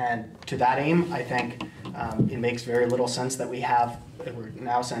 and to that aim, I think it makes very little sense that we're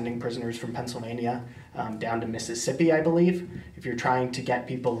now sending prisoners from Pennsylvania down to Mississippi, I believe. If you're trying to get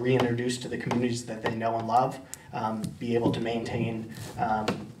people reintroduced to the communities that they know and love, be able to maintain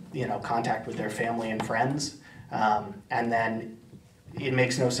contact with their family and friends, and then it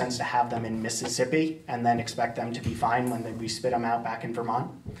makes no sense to have them in Mississippi and then expect them to be fine when we spit them out back in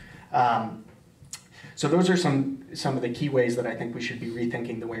Vermont. So those are some of the key ways that I think we should be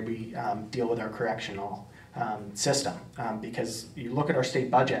rethinking the way we deal with our correctional system. Because you look at our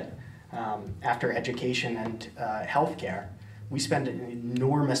state budget, after education and healthcare, we spend an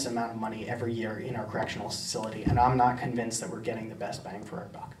enormous amount of money every year in our correctional facility, and I'm not convinced that we're getting the best bang for our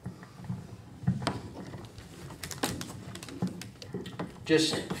buck.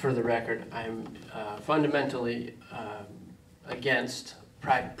 Just for the record, I'm fundamentally against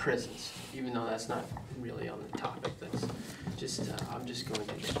private prisons, even though that's not really on the topic. That's just I'm just going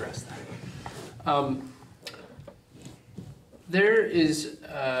to express that. There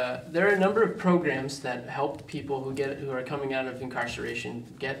are a number of programs that help people who are coming out of incarceration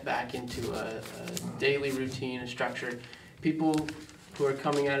get back into a daily routine, a structure. People who are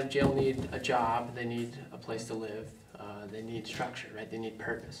coming out of jail need a job. They need a place to live. They need structure, right? They need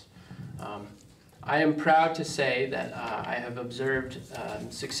purpose. I am proud to say that I have observed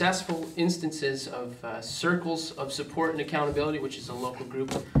successful instances of Circles of Support and Accountability, which is a local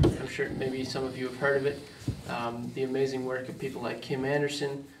group. I'm sure maybe some of you have heard of it. The amazing work of people like Kim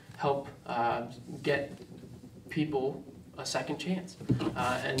Anderson help get people a second chance.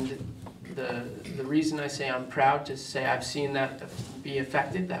 And the reason I say I'm proud to say I've seen that be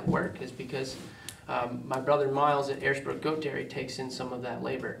effective, that work, is because my brother Miles at Ayresbrook Goat Dairy takes in some of that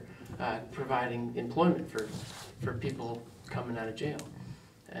labor, providing employment for people coming out of jail.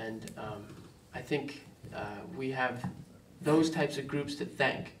 And I think we have those types of groups to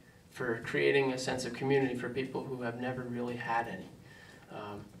thank for creating a sense of community for people who have never really had any.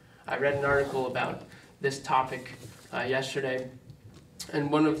 I read an article about this topic yesterday, and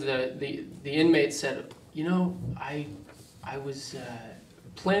one of the inmates said, you know, I was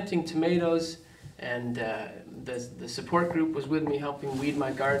planting tomatoes, and the support group was with me helping weed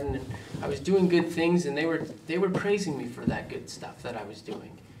my garden, and I was doing good things, and they were praising me for that good stuff that I was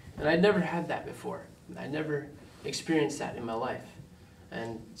doing. And I'd never had that before. I never experienced that in my life.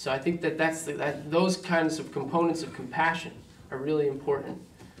 And so I think that those kinds of components of compassion are really important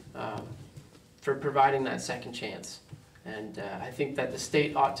for providing that second chance. And I think that the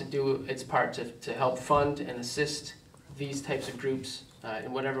state ought to do its part to help fund and assist these types of groups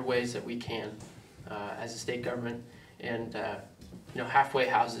in whatever ways that we can as a state government, and halfway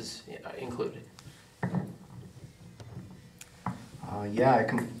houses included. Yeah, I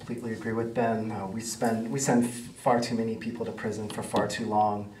completely agree with Ben. We send far too many people to prison for far too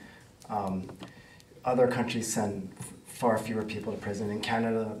long. Other countries send far fewer people to prison. In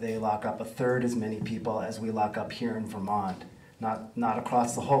Canada, they lock up a third as many people as we lock up here in Vermont. Not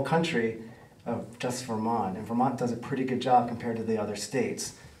across the whole country, just Vermont. And Vermont does a pretty good job compared to the other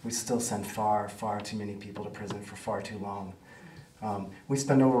states. We still send far too many people to prison for far too long. We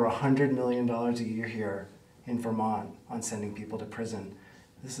spend over $100 million a year here in Vermont on sending people to prison.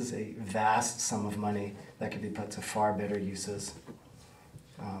 This is a vast sum of money that could be put to far better uses.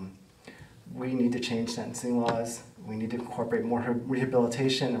 We need to change sentencing laws. We need to incorporate more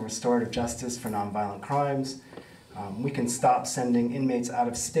rehabilitation and restorative justice for nonviolent crimes. We can stop sending inmates out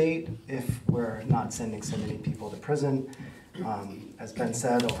of state if we're not sending so many people to prison. As Ben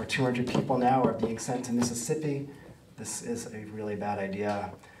said, over 200 people now are being sent to Mississippi. This is a really bad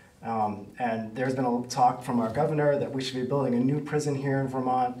idea. And there's been a talk from our governor that we should be building a new prison here in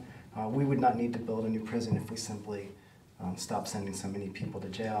Vermont. We would not need to build a new prison if we simply stop sending so many people to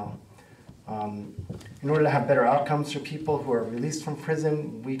jail. In order to have better outcomes for people who are released from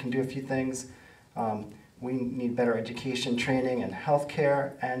prison, we can do a few things. We need better education, training, and health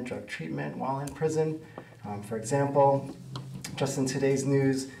care and drug treatment while in prison. For example, just in today's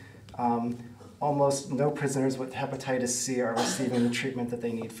news, almost no prisoners with hepatitis C are receiving the treatment that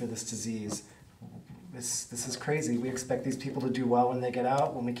they need for this disease. This is crazy. We expect these people to do well when they get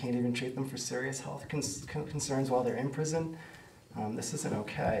out, when we can't even treat them for serious health concerns while they're in prison. This isn't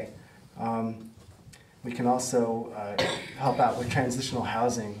okay. We can also help out with transitional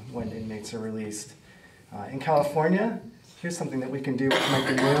housing when inmates are released. In California, here's something that we can do which might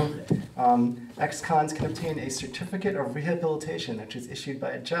be new. Ex-cons can obtain a certificate of rehabilitation which is issued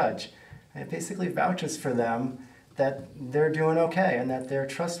by a judge. And it basically vouches for them that they're doing okay and that they're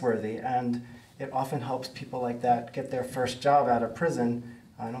trustworthy. And it often helps people like that get their first job out of prison.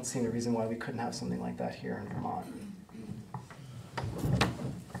 I don't see any reason why we couldn't have something like that here in Vermont.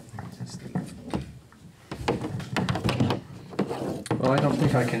 Well, I don't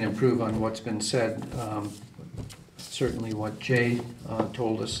think I can improve on what's been said. Certainly what Jay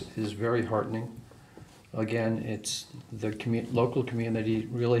told us is very heartening. Again, it's the local community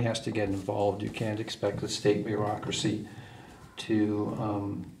really has to get involved. You can't expect the state bureaucracy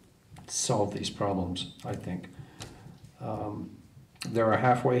to solve these problems, I think. There are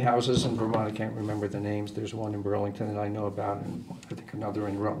halfway houses in Vermont. I can't remember the names. There's one in Burlington that I know about, and I think another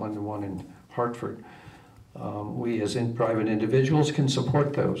in Rutland and one in Hartford. We as private individuals can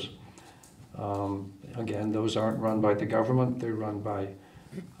support those. Again, those aren't run by the government. They're run by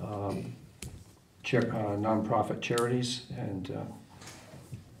nonprofit charities, and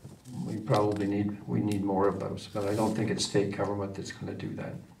we need more of those. But I don't think it's state government that's going to do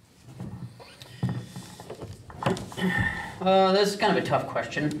that. This is kind of a tough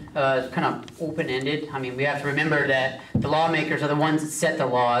question. It's kind of open-ended. I mean, we have to remember that the lawmakers are the ones that set the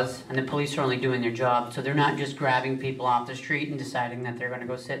laws, and the police are only doing their job. So they're not just grabbing people off the street and deciding that they're going to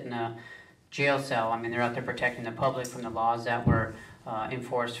go sit in a jail cell. I mean, they're out there protecting the public from the laws that were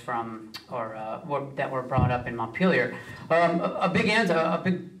enforced from, or that were brought up in Montpelier. A big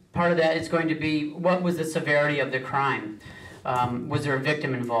part of that is going to be, what was the severity of the crime? Was there a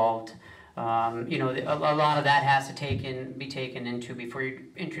victim involved? A lot of that has to be taken into before you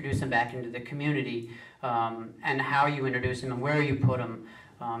introduce them back into the community, and how you introduce them and where you put them.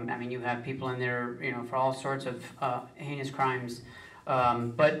 I mean, you have people in there, for all sorts of heinous crimes.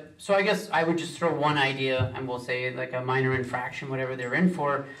 But, so I guess I would just throw one idea, and we'll say like a minor infraction, whatever they're in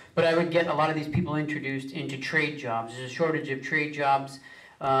for, but I would get a lot of these people introduced into trade jobs. There's a shortage of trade jobs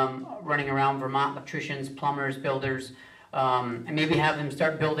running around Vermont, electricians, plumbers, builders, and maybe have them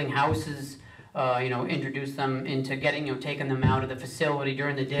start building houses, introduce them into getting, taking them out of the facility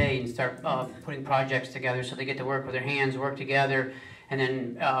during the day and start putting projects together so they get to work with their hands, work together, and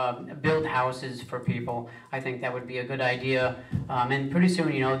then build houses for people. I think that would be a good idea. And pretty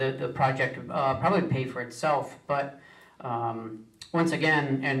soon, the project would probably pay for itself. But once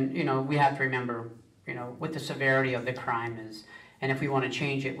again, and we have to remember, what the severity of the crime is. And if we want to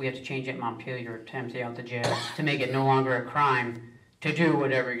change it, we have to change it in Montpelier to empty out the jails, to make it no longer a crime to do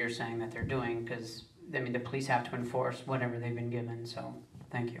whatever you're saying that they're doing, because, the police have to enforce whatever they've been given. So,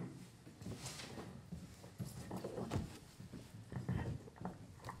 thank you.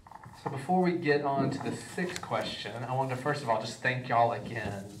 So before we get on to the sixth question, I wanted to first of all just thank y'all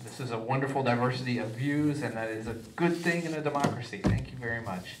again. This is a wonderful diversity of views, and that is a good thing in a democracy. Thank you very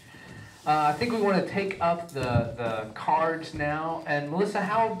much. I think we want to take up the cards now. And Melissa,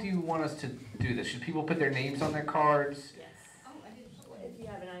 how do you want us to do this? Should people put their names on their cards? Yes. Oh, I didn't. If you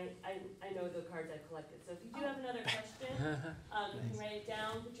haven't, I know the cards I've collected. So if you do have another question, you can write it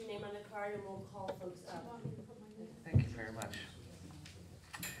down, put your name on the card, and we'll call folks up. Thank you very much.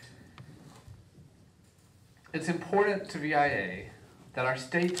 It's important to VIA that our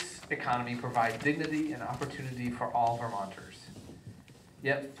state's economy provides dignity and opportunity for all Vermonters.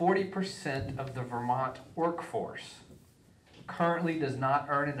 Yet 40% of the Vermont workforce currently does not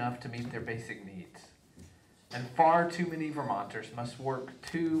earn enough to meet their basic needs. And far too many Vermonters must work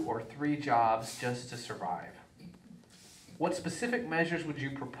 2 or 3 jobs just to survive. What specific measures would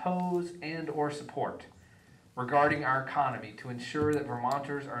you propose and or support regarding our economy to ensure that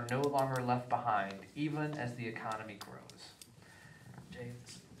Vermonters are no longer left behind, even as the economy grows? Jay,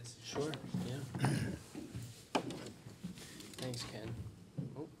 this is Sure, yeah. Thanks, Ken.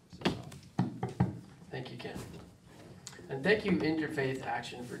 Oh, so thank you, Ken. And thank you, Interfaith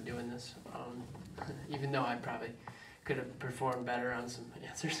Action, for doing this, even though I probably could have performed better on some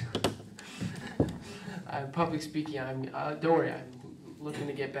answers. Public speaking, don't worry, I'm looking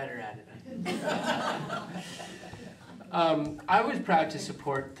to get better at it. I was proud to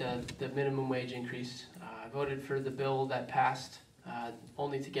support the minimum wage increase. I voted for the bill that passed,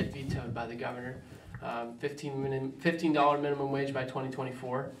 only to get vetoed by the governor. $15 minimum wage by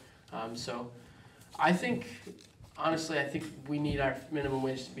 2024. So I think, honestly, I think we need our minimum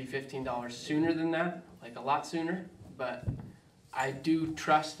wage to be $15 sooner than that, like a lot sooner. But I do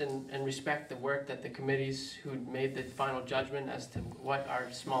trust and respect the work that the committees who made the final judgment as to what our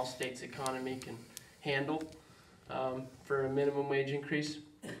small state's economy can handle for a minimum wage increase.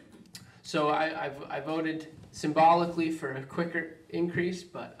 So I voted symbolically for a quicker increase,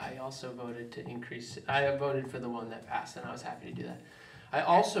 but I also voted to increase. I voted for the one that passed, and I was happy to do that. I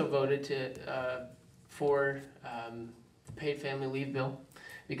also voted for the paid family leave bill,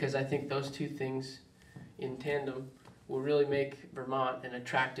 because I think those two things in tandem will really make Vermont an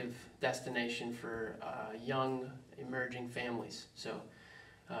attractive destination for young, emerging families. So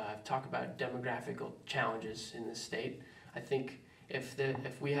talk about demographic challenges in the state. I think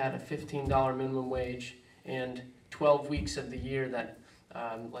if we had a $15 minimum wage and 12 weeks of the year that,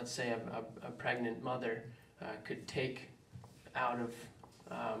 let's say, a pregnant mother could take out of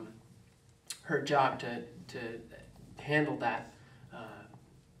her job to handle that,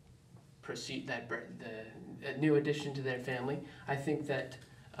 a new addition to their family, I think that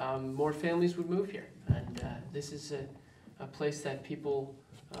more families would move here, and this is a place that people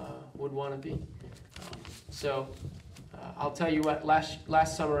would want to be. So I'll tell you what,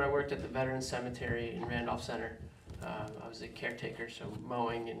 last summer I worked at the Veterans Cemetery in Randolph Center. I was a caretaker, so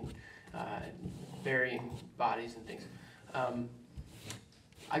mowing and burying bodies and things.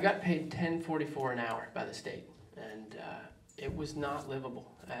 I got paid $10.44 an hour by the state, and it was not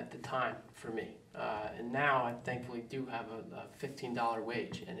livable at the time for me. And now I thankfully do have a $15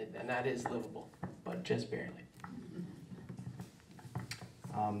 wage, and that is livable, but just barely.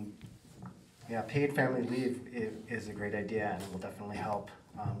 Yeah, paid family leave is a great idea, and it will definitely help.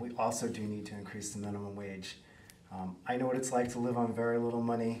 We also do need to increase the minimum wage. I know what it's like to live on very little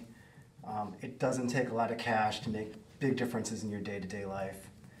money. It doesn't take a lot of cash to make big differences in your day-to-day life,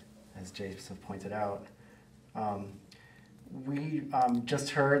 as Jason pointed out. We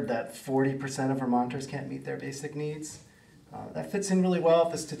just heard that 40% of Vermonters can't meet their basic needs. That fits in really well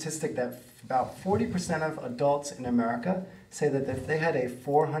with the statistic that about 40% of adults in America say that if they had a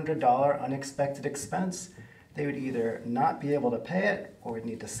 $400 unexpected expense, they would either not be able to pay it, or would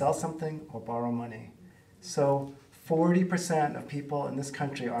need to sell something or borrow money. So 40% of people in this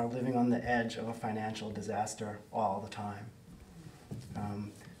country are living on the edge of a financial disaster all the time.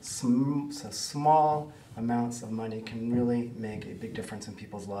 So small amounts of money can really make a big difference in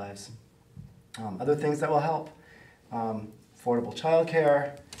people's lives. Other things that will help, affordable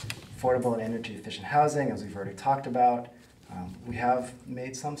childcare, affordable and energy efficient housing, as we've already talked about. We have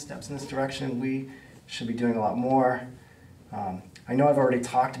made some steps in this direction. We should be doing a lot more. I know I've already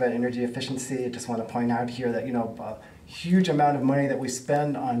talked about energy efficiency. I just want to point out here that, a huge amount of money that we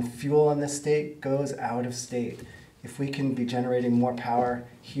spend on fuel in this state goes out of state. If we can be generating more power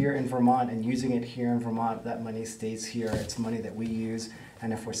here in Vermont and using it here in Vermont, that money stays here. It's money that we use.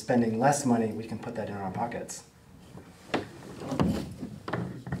 And if we're spending less money, we can put that in our pockets.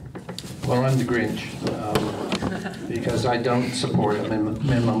 Well, I'm the Grinch, because I don't support a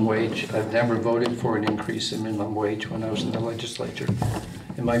minimum wage. I've never voted for an increase in minimum wage when I was in the legislature.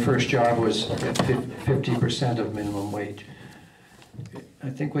 And my first job was at 50% of minimum wage. I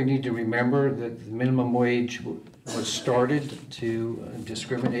think we need to remember that the minimum wage was started to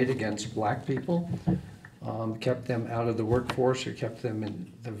discriminate against black people, kept them out of the workforce or kept them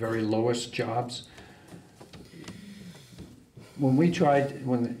in the very lowest jobs.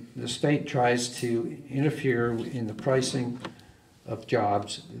 When the state tries to interfere in the pricing of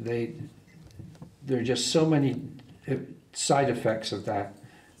jobs, there are just so many side effects of that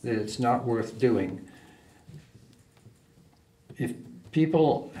it's not worth doing. If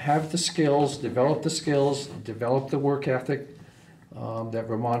people have the skills, develop the work ethic that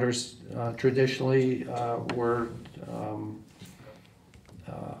Vermonters traditionally were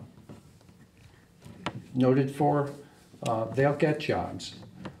noted for, they'll get jobs.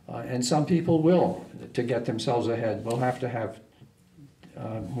 And some people will, to get themselves ahead, will have to have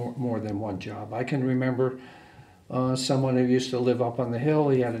more than one job. I can remember someone who used to live up on the hill.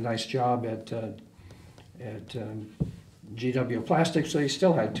 He had a nice job at GW Plastics, so he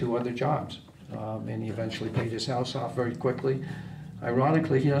still had 2 other jobs. And he eventually paid his house off very quickly.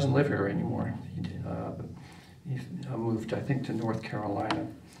 Ironically, he doesn't live here anymore. He moved, I think, to North Carolina,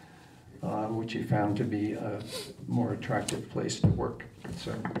 which he found to be a more attractive place to work.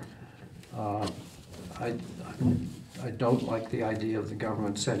 So I don't like the idea of the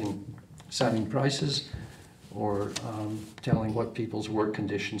government setting prices or telling what people's work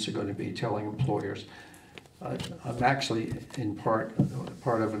conditions are going to be, telling employers. I'm actually in part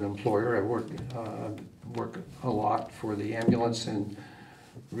of an employer. I work a lot for the ambulance and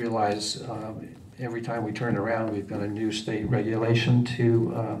realize every time we turn around, we've got a new state regulation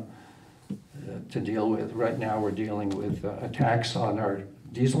to deal with. Right now, we're dealing with a tax on our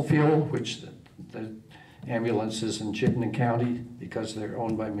diesel fuel, which the ambulances in Chittenden County, because they're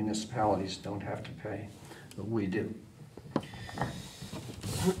owned by municipalities, don't have to pay, but we do.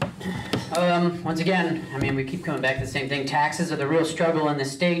 Once again, we keep coming back to the same thing. Taxes are the real struggle in the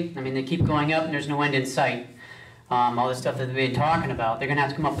state. They keep going up and there's no end in sight. All the stuff that we've been talking about, they're gonna have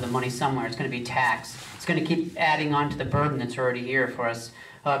to come up with the money somewhere. It's gonna be taxed. It's gonna keep adding on to the burden that's already here for us.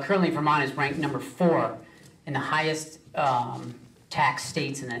 Currently, Vermont is ranked number 4 in the highest tax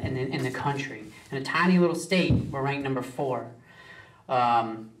states in the country. In a tiny little state, we're ranked number 4.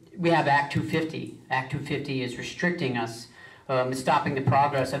 We have Act 250. Act 250 is restricting us, stopping the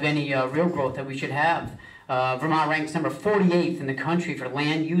progress of any real growth that we should have. Vermont ranks number 48th in the country for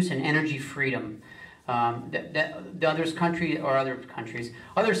land use and energy freedom. The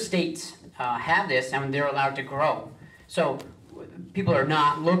other states have this, and they're allowed to grow. So people are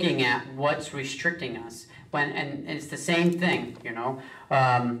not looking at what's restricting us. And it's the same thing,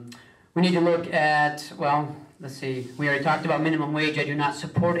 We need to look at, well, let's see. We already talked about minimum wage. I do not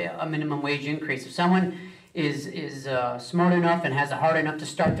support a minimum wage increase. If someone is smart enough and has the heart enough to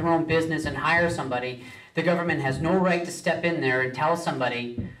start their own business and hire somebody, the government has no right to step in there and tell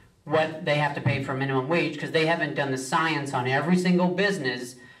somebody what they have to pay for minimum wage, because they haven't done the science on every single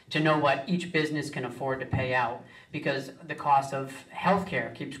business to know what each business can afford to pay out, because the cost of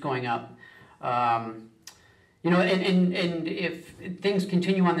healthcare keeps going up. And if things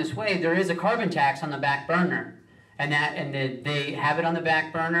continue on this way, there is a carbon tax on the back burner. And they have it on the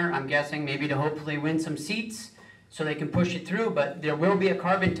back burner, I'm guessing, maybe to hopefully win some seats so they can push it through, but there will be a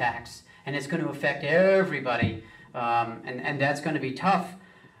carbon tax, and it's going to affect everybody, and that's going to be tough.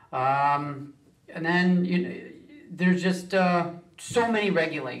 And then there's just so many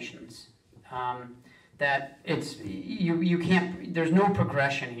regulations that you can't, there's no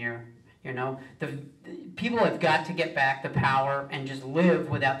progression here, The people have got to get back the power and just live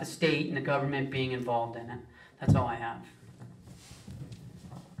without the state and the government being involved in it. That's all I have.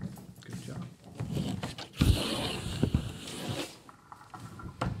 Good job.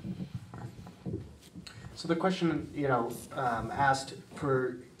 So the question, asked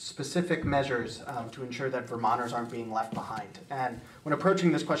for specific measures to ensure that Vermonters aren't being left behind. And when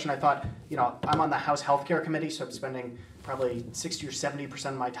approaching this question, I thought, I'm on the House Healthcare Committee, so I'm spending probably 60 or 70%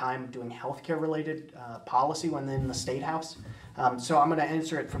 of my time doing healthcare related policy when in the State House. So I'm going to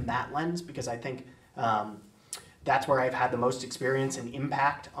answer it from that lens because I think that's where I've had the most experience and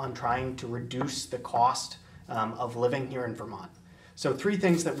impact on trying to reduce the cost of living here in Vermont. So 3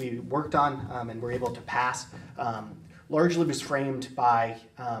 things that we worked on and were able to pass largely was framed by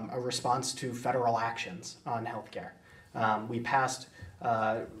a response to federal actions on healthcare. We passed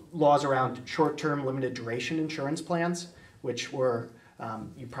laws around short-term limited duration insurance plans, which were,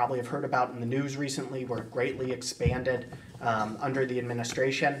 you probably have heard about in the news recently, were greatly expanded under the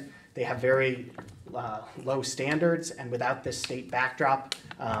administration. They have very low standards, and without this state backdrop,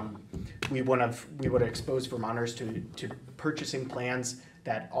 we would have exposed Vermonters to purchasing plans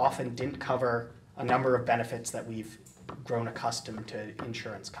that often didn't cover a number of benefits that we've grown accustomed to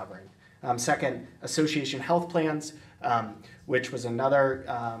insurance covering. Second, association health plans, which was another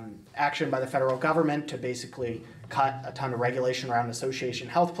action by the federal government to basically cut a ton of regulation around association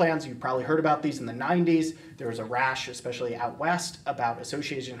health plans. You've probably heard about these in the 90s. There was a rash, especially out west, about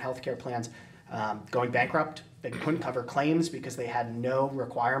association healthcare plans going bankrupt. They couldn't cover claims because they had no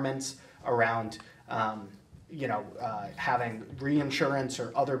requirements around having reinsurance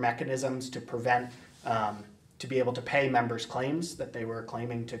or other mechanisms to prevent, to be able to pay members' claims that they were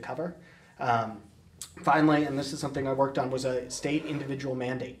claiming to cover. Finally, and this is something I worked on, was a state individual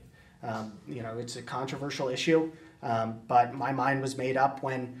mandate. It's a controversial issue, but my mind was made up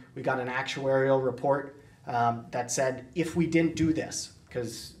when we got an actuarial report that said if we didn't do this,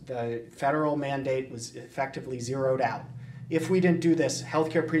 because the federal mandate was effectively zeroed out, if we didn't do this,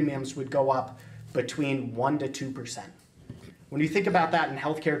 healthcare premiums would go up between 1% to 2%. When you think about that in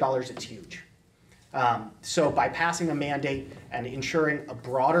healthcare dollars, it's huge. So by passing a mandate and ensuring a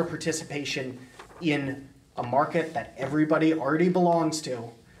broader participation in a market that everybody already belongs to,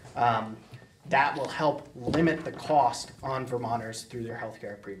 that will help limit the cost on Vermonters through their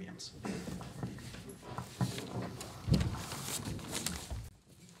healthcare premiums.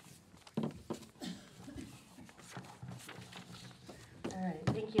 All right,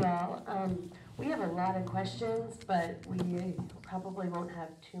 thank you all. We have a lot of questions, but we probably won't have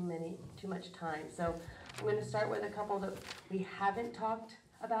too much time. So I'm going to start with a couple that we haven't talked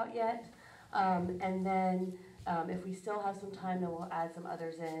about yet, and then if we still have some time, then we'll add some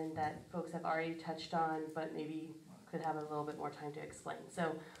others in that folks have already touched on, but maybe could have a little bit more time to explain.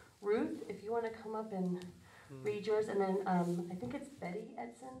 So Ruth, if you want to come up and read yours, and then I think it's Betty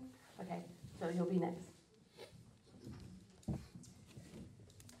Edson. Okay, so you'll be next.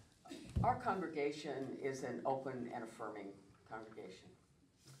 Our congregation is an open and affirming congregation.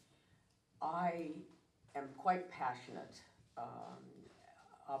 I am quite passionate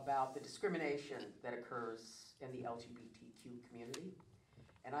about the discrimination that occurs in the LGBTQ community,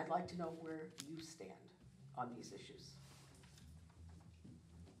 and I'd like to know where you stand on these issues.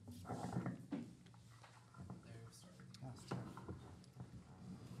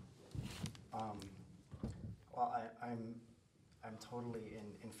 Well, I'm totally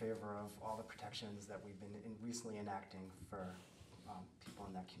in favor of all the protections that we've been recently enacting for people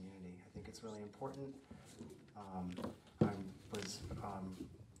in that community. I think it's really important. I was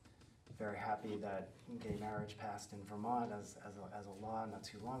very happy that gay marriage passed in Vermont as a law not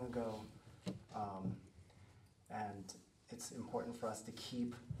too long ago. And it's important for us to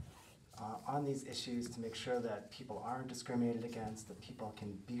keep on these issues to make sure that people aren't discriminated against, that people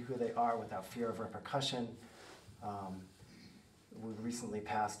can be who they are without fear of repercussion. We recently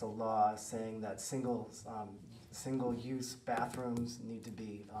passed a law saying that single-use bathrooms need to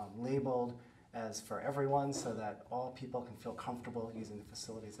be labeled as for everyone so that all people can feel comfortable using the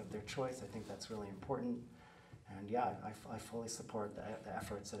facilities of their choice. I think that's really important. And yeah, I fully support the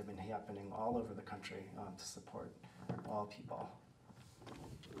efforts that have been happening all over the country to support all people.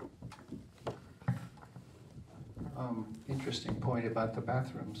 Interesting point about the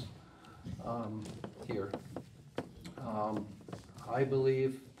bathrooms here. I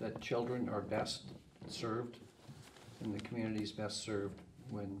believe that children are best served and the community is best served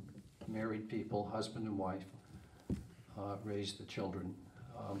when married people, husband and wife, raise the children.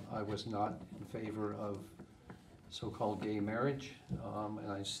 I was not in favor of so-called gay marriage,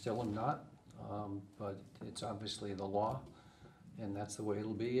 and I still am not, but it's obviously the law, and that's the way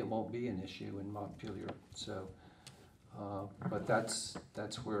it'll be. It won't be an issue in Montpelier. So, but that's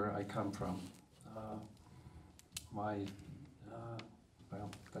where I come from. Well,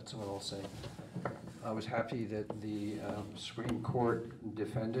 that's what I'll say. I was happy that the Supreme Court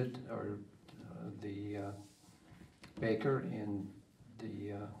defended the baker in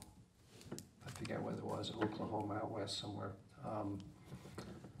the, I forget whether it was Oklahoma out west somewhere,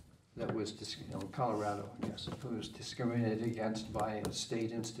 that was, Colorado, I guess, who was discriminated against by a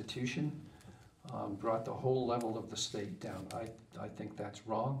state institution, brought the whole level of the state down. I think that's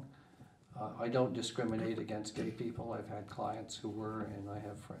wrong. I don't discriminate against gay people. I've had clients who were, and I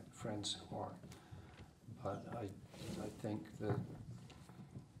have friends who are. But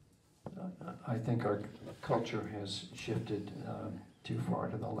I think our culture has shifted too far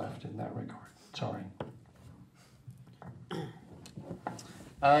to the left in that regard. Sorry.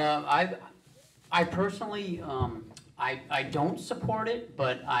 I personally, I don't support it,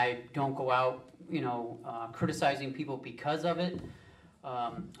 but I don't go out, criticizing people because of it.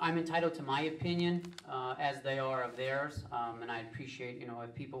 I'm entitled to my opinion, as they are of theirs, and I appreciate,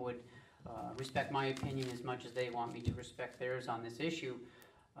 if people would respect my opinion as much as they want me to respect theirs on this issue.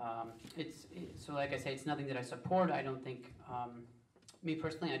 So like I say, it's nothing that I support. I don't think, me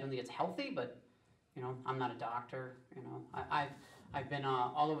personally, I don't think it's healthy, but, I'm not a doctor, I've been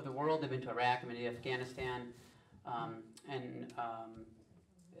all over the world. I've been to Iraq, I've been to Afghanistan, and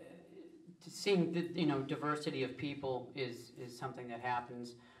seeing the diversity of people is something that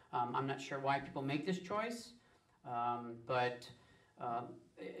happens. I'm not sure why people make this choice, but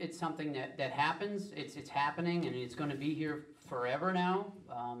it's something that happens. It's happening, and it's going to be here forever now.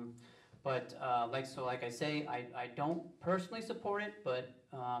 But like I say, I don't personally support it, but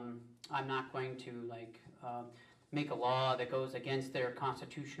I'm not going to make a law that goes against their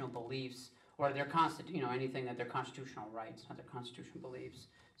constitutional beliefs or their anything that their constitutional rights, not their constitutional beliefs.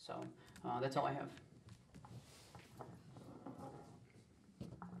 So that's all I have.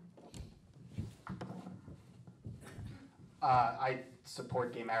 I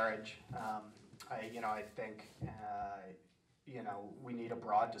support gay marriage. I think we need a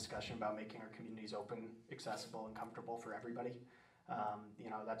broad discussion about making our communities open, accessible, and comfortable for everybody.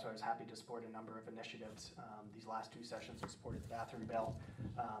 That's why I was happy to support a number of initiatives. These last two sessions I supported the bathroom bill.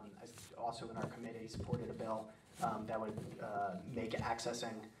 I also in our committee supported a bill that would make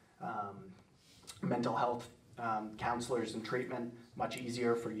accessing mental health counselors and treatment much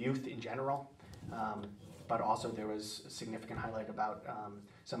easier for youth in general. But also there was a significant highlight about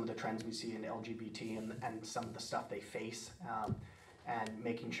some of the trends we see in LGBT and some of the stuff they face, and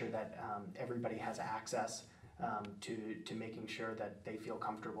making sure that everybody has access to making sure that they feel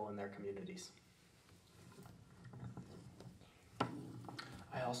comfortable in their communities.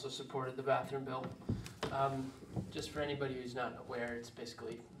 I also supported the bathroom bill. Just for anybody who's not aware, it's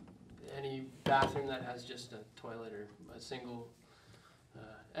basically any bathroom that has just a toilet or a single,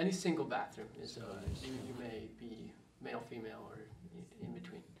 any single bathroom is, you may be male, female, or in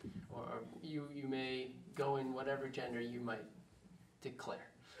between. Or you may go in whatever gender you might declare.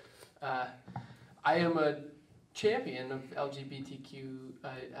 I am a champion of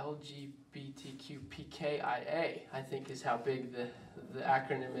LGBTQPKIA, I think is how big the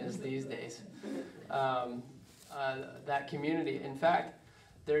acronym is these days. That community. In fact,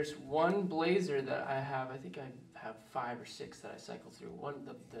 there's one blazer that I have, I think I have 5 or 6 that I cycle through. One,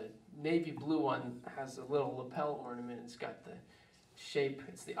 the navy blue one has a little lapel ornament. It's got the shape,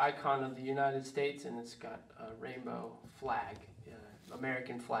 it's the icon of the United States, and it's got a rainbow flag,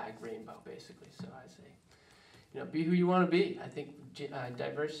 American flag rainbow, basically. So I say, be who you want to be. I think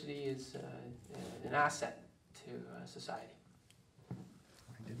diversity is an asset to society. I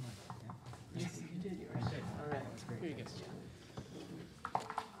did mine. Yeah. Yes, you did yours. All right. That's great. Here you go.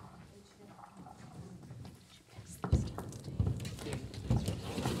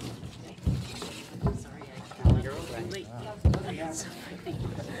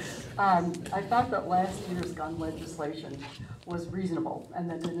 I thought that last year's gun legislation was reasonable and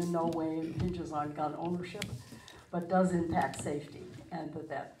that it in no way hinges on gun ownership, but does impact safety, and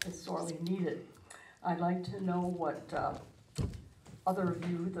that is sorely needed. I'd like to know what the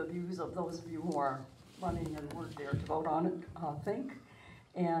views of those of you who are running and weren't there to vote on it think.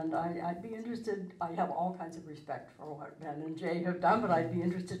 And I'd be interested, I have all kinds of respect for what Ben and Jay have done, but I'd be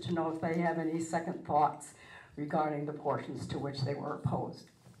interested to know if they have any second thoughts regarding the portions to which they were opposed.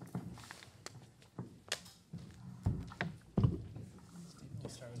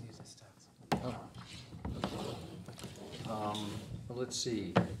 Well, let's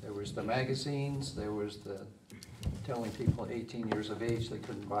see. There was the magazines. There was the telling people 18 years of age they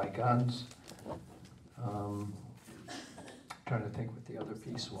couldn't buy guns. Trying to think what the other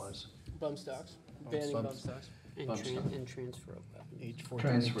piece was. Bump stocks. Banning bump stocks. And transfer of weapons. Age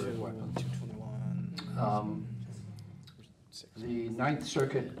Transfer of weapons. 221. The Ninth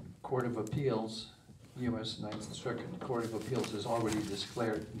Circuit Court of Appeals U.S. Ninth Circuit Court of Appeals has already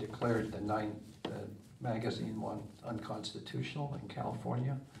declared the magazine one unconstitutional in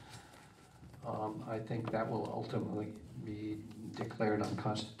California. I think that will ultimately be declared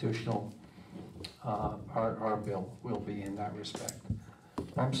unconstitutional. Our bill will be in that respect.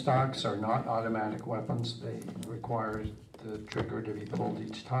 Bump stocks are not automatic weapons. They require the trigger to be pulled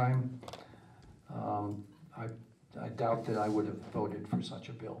each time. I doubt that I would have voted for such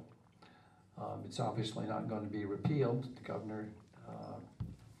a bill. It's obviously not going to be repealed. The governor,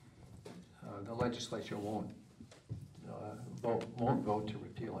 the legislature won't vote to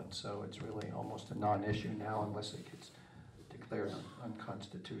repeal it, so it's really almost a non-issue now unless it gets declared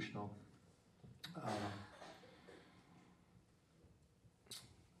unconstitutional.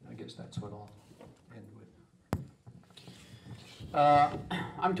 I guess that's what I'll end with.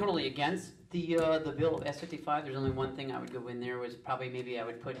 I'm totally against the bill of S55. There's only one thing I would go in there was probably maybe I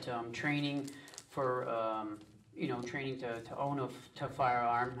would put training for training to own a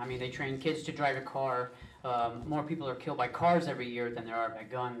firearm. I mean, they train kids to drive a car. More people are killed by cars every year than there are by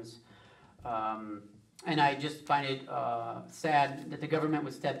guns. And I just find it sad that the government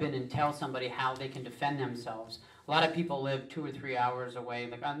would step in and tell somebody how they can defend themselves. A lot of people live 2 or 3 hours away.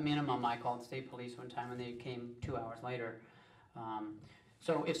 Like at minimum, I called state police one time and they came 2 hours later.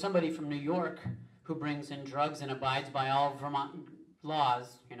 So if somebody from New York who brings in drugs and abides by all Vermont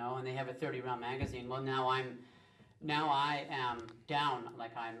laws, and they have a 30-round magazine, well, now I am down.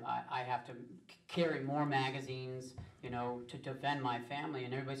 Like I have to carry more magazines, to defend my family.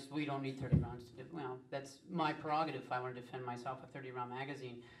 And everybody says, well, you don't need 30 rounds to well, that's my prerogative if I want to defend myself, a 30-round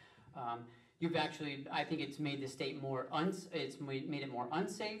magazine. You've actually, I think it's made the state more, it's made it more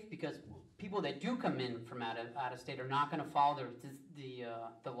unsafe because people that do come in from out of state are not going to follow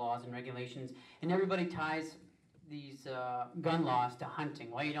the laws and regulations. And everybody ties these gun laws to hunting.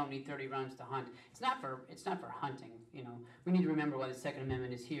 Well, you don't need 30 rounds to hunt. It's not for hunting. We need to remember why the Second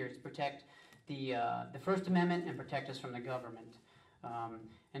Amendment is here. It's to protect the First Amendment and protect us from the government.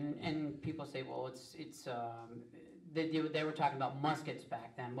 And people say, well, they were talking about muskets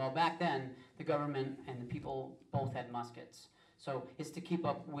back then. Well, back then the government and the people both had muskets. So it's to keep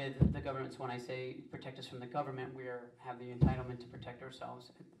up with the governments. When I say protect us from the government, we have the entitlement to protect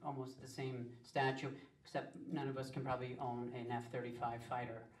ourselves. Almost the same statute, except none of us can probably own an F-35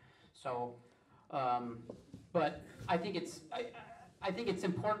 fighter. So, but I think it's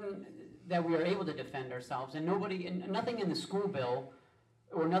important that we are able to defend ourselves. And nothing in the school bill,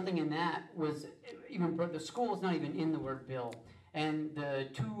 or nothing in that was even. The school is not even in the word bill. And the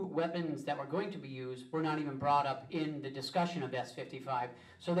 2 weapons that were going to be used were not even brought up in the discussion of S-55.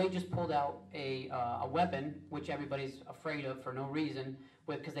 So they just pulled out a weapon, which everybody's afraid of for no reason,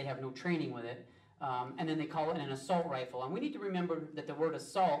 because they have no training with it. And then they call it an assault rifle. And we need to remember that the word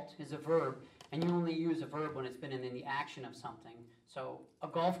assault is a verb, and you only use a verb when it's been in the action of something. So a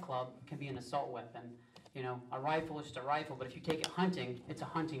golf club can be an assault weapon. A rifle is just a rifle, but if you take it hunting, it's a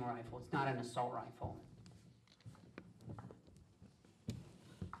hunting rifle. It's not an assault rifle.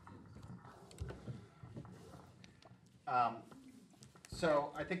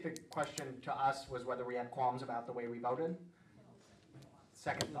 So I think the question to us was whether we had qualms about the way we voted.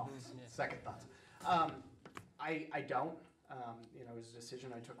 Second thoughts. Second thoughts. I don't. It was a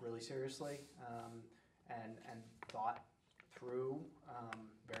decision I took really seriously and thought through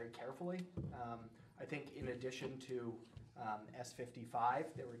very carefully. I think in addition to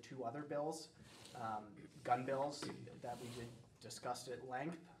S-55, there were 2 other bills, gun bills that we discussed at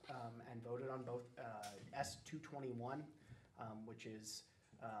length and voted on both. S-221, which is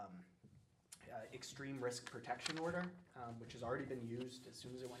extreme risk protection order, which has already been used as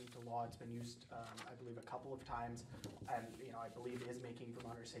soon as it went into law. It's been used, I believe, a couple of times, and I believe is making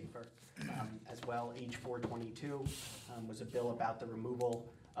Vermonters safer. As well, H-422 was a bill about the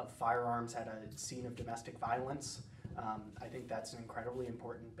removal of firearms at a scene of domestic violence. I think that's an incredibly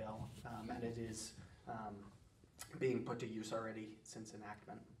important bill, and it is being put to use already since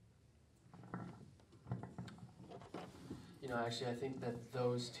enactment. Actually, I think that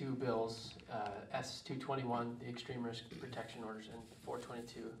those 2 bills, S-221, the extreme risk protection orders, and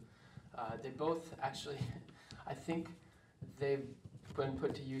 422, they both actually, I think they've been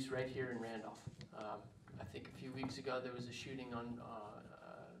put to use right here in Randolph. I think a few weeks ago there was a shooting on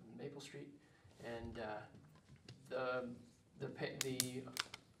Maple Street, and the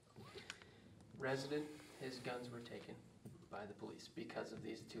resident, his guns were taken by the police because of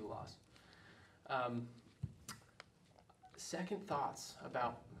these 2 laws. Second thoughts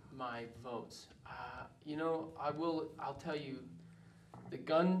about my votes. I'll tell you, the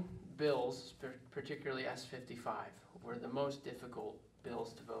gun bills, particularly S-55, were the most difficult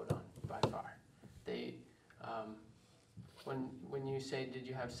bills to vote on by far. They when you say, did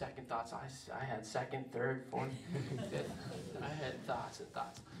you have second thoughts? I had second, third, fourth, fifth. I had thoughts and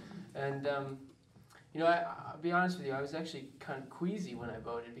thoughts. And, you know, I'll be honest with you, I was actually kind of queasy when I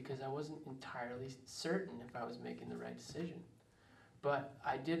voted because I wasn't entirely certain if I was making the right decision. But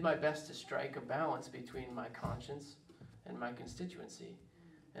I did my best to strike a balance between my conscience and my constituency.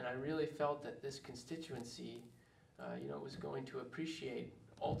 And I really felt that this constituency, you know, was going to appreciate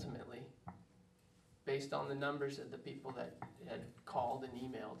ultimately, based on the numbers of the people that had called and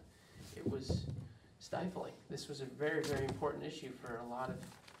emailed, it was stifling. This was a very, very important issue for a lot of,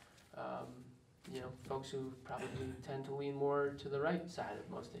 you know, folks who probably tend to lean more to the right side of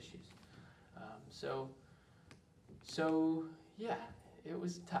most issues. So yeah, it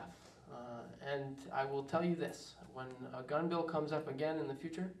was tough. And I will tell you this, when a gun bill comes up again in the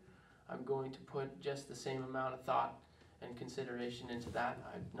future, I'm going to put just the same amount of thought and consideration into that.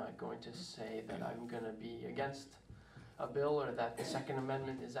 I'm not going to say that I'm going to be against a bill or that the Second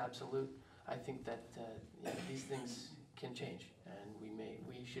Amendment is absolute. I think that you know, these things can change, and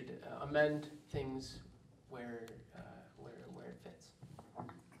we should amend things where it fits.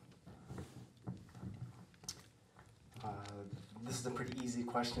 This is a pretty easy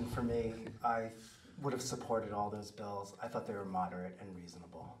question for me. I would have supported all those bills. I thought they were moderate and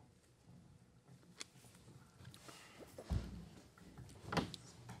reasonable.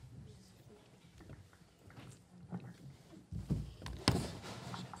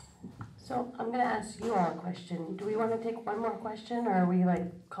 So I'm gonna ask you all a question. Do we wanna take one more question, or we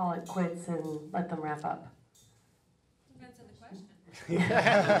like call it quits and let them wrap up? Depends on the question.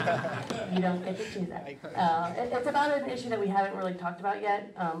 You don't get to choose that. It's about an issue that we haven't really talked about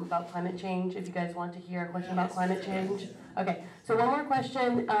yet, about climate change, if you guys want to hear a question about climate change. Okay, so one more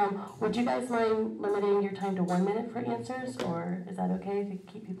question. Would you guys mind limiting your time to 1 minute for answers, or is that okay to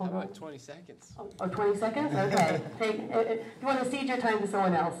keep people How going? about 20 seconds? Oh, 20 seconds? Okay. If you want to cede your time to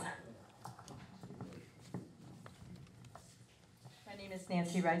someone else. My name is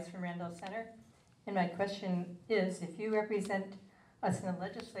Nancy Rice from Randolph Center, and my question is, if you represent us in the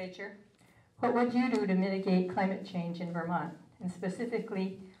legislature, what would you do to mitigate climate change in Vermont? And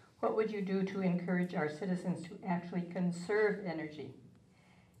specifically, what would you do to encourage our citizens to actually conserve energy?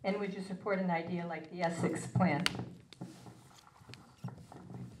 And would you support an idea like the Essex plan?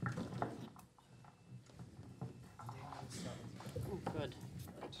 Good.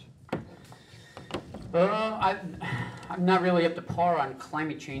 I'm not really up to par on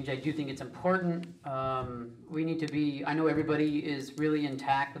climate change. I do think it's important. We need to be, I know everybody is really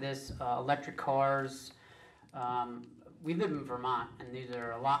intact with this, electric cars. We live in Vermont, and these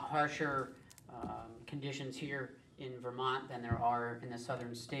are a lot harsher conditions here in Vermont than there are in the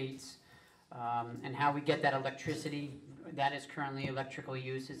southern states. And how we get that electricity, that is currently electrical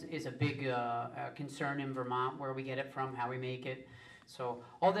use, is a big concern in Vermont, where we get it from, how we make it. So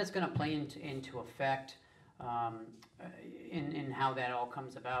all that's going to play into effect in how that all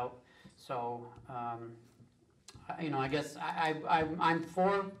comes about. So you know, I guess I'm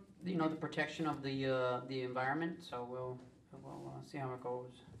for, you know, the protection of the environment. So we'll see how it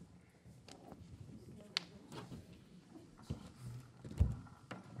goes.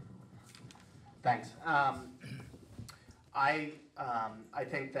 Thanks. I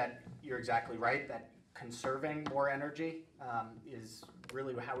think that you're exactly right, that conserving more energy is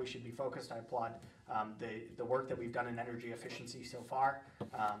really how we should be focused. I applaud the work that we've done in energy efficiency so far.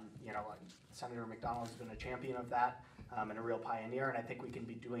 You know, Senator McDonald has been a champion of that and a real pioneer, and I think we can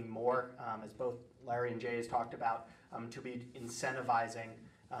be doing more, as both Larry and Jay has talked about, to be incentivizing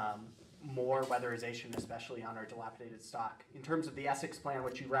more weatherization, especially on our dilapidated stock. In terms of the Essex plan,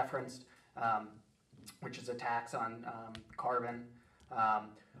 which you referenced, which is a tax on carbon,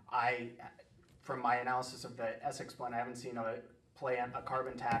 from my analysis of the Essex plan, I haven't seen a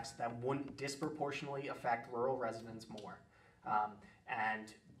carbon tax that wouldn't disproportionately affect rural residents more.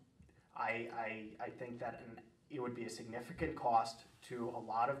 And I think that it would be a significant cost to a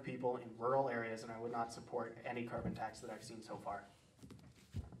lot of people in rural areas, and I would not support any carbon tax that I've seen so far.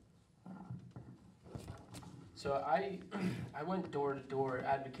 So I went door to door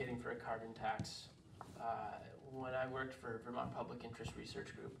advocating for a carbon tax when I worked for Vermont Public Interest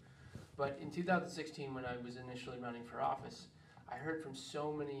Research Group. But in 2016, when I was initially running for office, I heard from so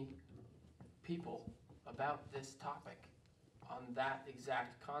many people about this topic on that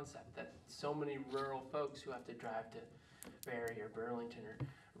exact concept, that so many rural folks who have to drive to Barrie or Burlington or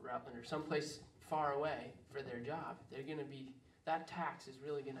Rutland or someplace far away for their job, they're going to be, that tax is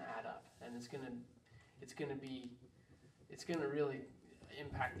really going to add up, and it's going to really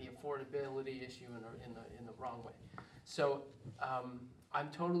impact the affordability issue in the wrong way. So I'm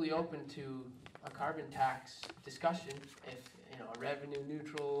totally open to a carbon tax discussion. If, a revenue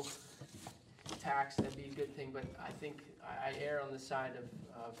neutral tax, that'd be a good thing, but I think I err on the side of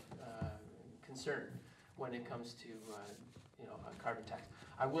concern when it comes to, a carbon tax.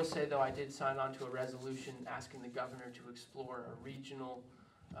 I will say, though, I did sign on to a resolution asking the governor to explore a regional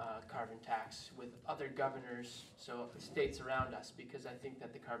carbon tax with other governors, so states around us, because I think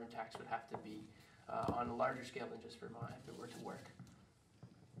that the carbon tax would have to be on a larger scale than just Vermont if it were to work.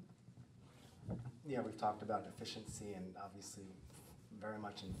 Yeah, we've talked about efficiency and obviously very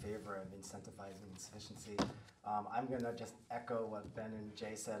much in favor of incentivizing efficiency. I'm going to just echo what Ben and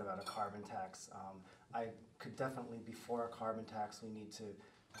Jay said about a carbon tax. I could definitely, before a carbon tax, we need to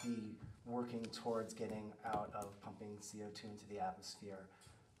be working towards getting out of pumping CO2 into the atmosphere.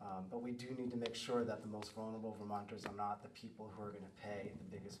 But we do need to make sure that the most vulnerable Vermonters are not the people who are going to pay the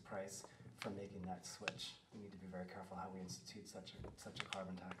biggest price for making that switch. We need to be very careful how we institute such a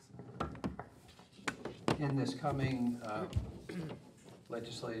carbon tax. In this coming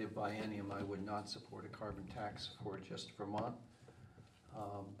legislative biennium, I would not support a carbon tax for just Vermont.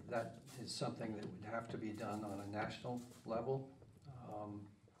 That is something that would have to be done on a national level.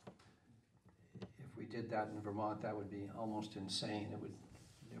 If we did that in Vermont, that would be almost insane. It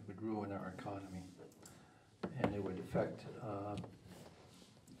would ruin our economy, and it would affect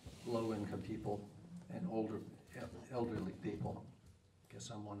low-income people and elderly people. I guess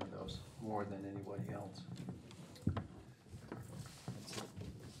I'm one of those more than anybody else.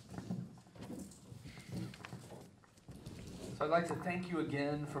 So I'd like to thank you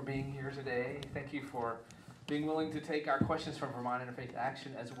again for being here today. Thank you for being willing to take our questions from Vermont Interfaith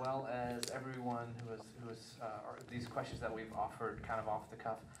Action, as well as everyone who has these questions that we've offered kind of off the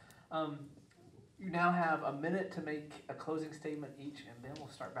cuff. You now have a minute to make a closing statement each, and then we'll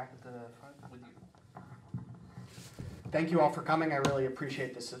start back at the front with you. Thank you all for coming. I really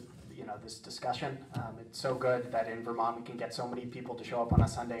appreciate this, this discussion. It's so good that in Vermont we can get so many people to show up on a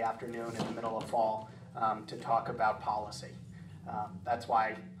Sunday afternoon in the middle of fall to talk about policy. That's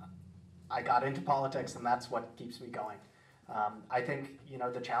why I got into politics, and that's what keeps me going. I think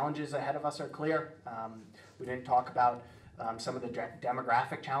the challenges ahead of us are clear. We didn't talk about some of the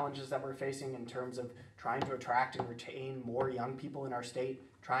demographic challenges that we're facing in terms of trying to attract and retain more young people in our state,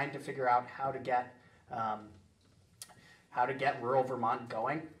 trying to figure out how to get rural Vermont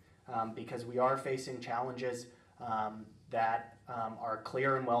going, because we are facing challenges that are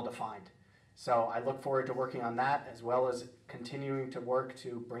clear and well defined. So I look forward to working on that, as well as continuing to work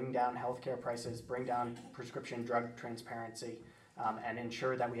to bring down healthcare prices, bring down prescription drug transparency, and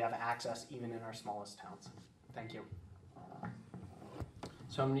ensure that we have access even in our smallest towns. Thank you.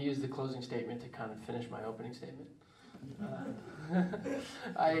 So I'm going to use the closing statement to kind of finish my opening statement.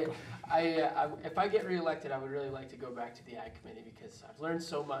 If I get reelected, I would really like to go back to the Ag Committee, because I've learned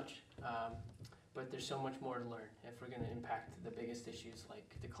so much, but there's so much more to learn if we're going to impact the biggest issues like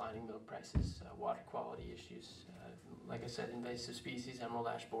declining milk prices, water quality issues, like I said, invasive species, emerald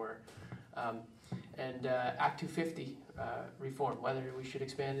ash borer, and Act 250 reform, whether we should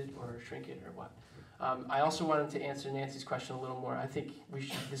expand it or shrink it or what. I also wanted to answer Nancy's question a little more. I think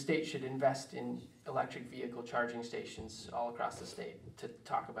the state should invest in electric vehicle charging stations all across the state to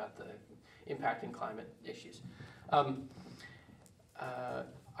talk about the impacting climate issues.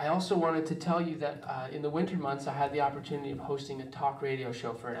 I also wanted to tell you that in the winter months, I had the opportunity of hosting a talk radio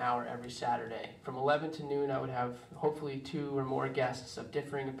show for an hour every Saturday. From 11 to noon, I would have hopefully 2 or more guests of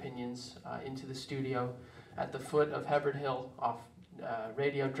differing opinions into the studio at the foot of Hebbard Hill off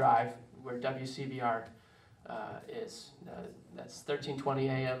Radio Drive, where WCBR is. That's 1320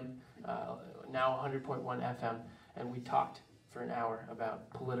 AM, now 100.1 FM, and we talked for an hour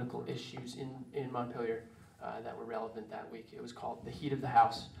about political issues in Montpelier that were relevant that week. It was called The Heat of the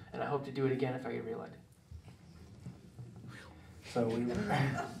House, and I hope to do it again if I get reelected. So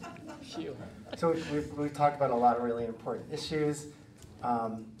we've talked about a lot of really important issues,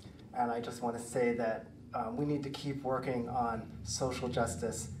 and I just want to say that we need to keep working on social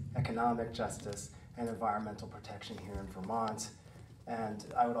justice, economic justice, and environmental protection here in Vermont. And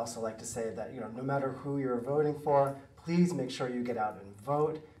I would also like to say that no matter who you're voting for, please make sure you get out and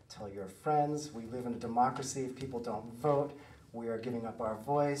vote. Tell your friends. We live in a democracy. If people don't vote, we are giving up our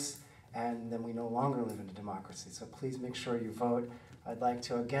voice, and then we no longer live in a democracy. So please make sure you vote. I'd like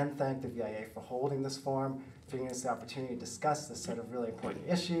to again thank the VIA for holding this forum, for giving us the opportunity to discuss this set of really important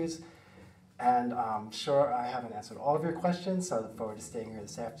issues. And I'm sure I haven't answered all of your questions, so I look forward to staying here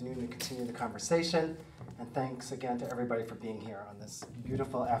this afternoon to continue the conversation. And thanks again to everybody for being here on this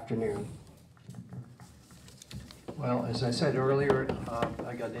beautiful afternoon. Well, as I said earlier,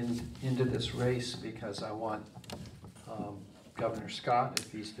 I got into this race because I want Governor Scott,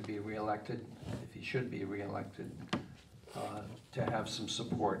 if he's to be reelected, if he should be reelected, to have some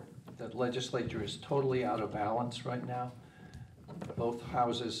support. The legislature is totally out of balance right now. Both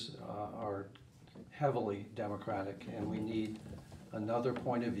houses are heavily Democratic, and we need another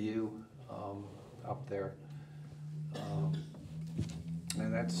point of view up there.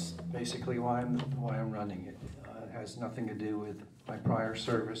 And that's basically why I'm running it. It has nothing to do with my prior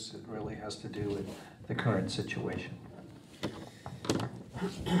service. It really has to do with the current situation.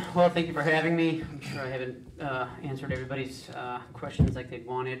 Well, thank you for having me. I'm sure I haven't answered everybody's questions like they'd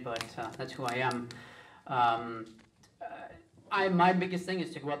wanted, but that's who I am. My biggest thing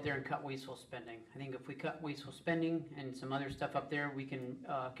is to go up there and cut wasteful spending. I think if we cut wasteful spending and some other stuff up there, we can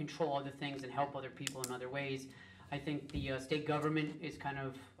control other things and help other people in other ways. I think the state government is kind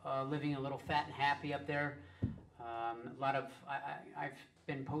of living a little fat and happy up there. I've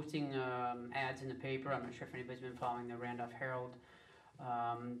been posting ads in the paper. I'm not sure if anybody's been following the Randolph Herald.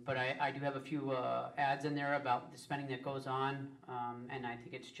 But I do have a few ads in there about the spending that goes on, and I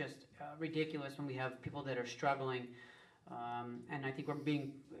think it's just ridiculous when we have people that are struggling, and I think we're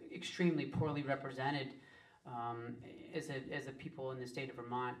being extremely poorly represented as a people in the state of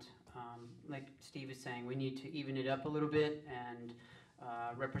Vermont. Like Steve is saying, we need to even it up a little bit and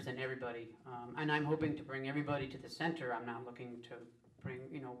represent everybody. And I'm hoping to bring everybody to the center. I'm not looking to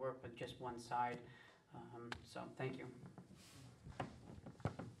work with just one side. So thank you.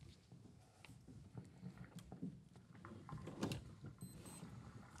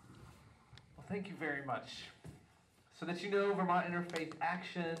 Thank you very much. So that you know, Vermont Interfaith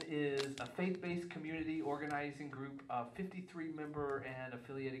Action is a faith-based community organizing group of 53 member and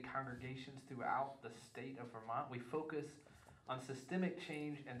affiliated congregations throughout the state of Vermont. We focus on systemic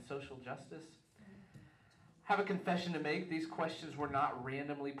change and social justice. I have a confession to make. These questions were not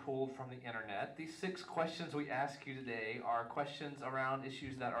randomly pulled from the internet. These 6 questions we ask you today are questions around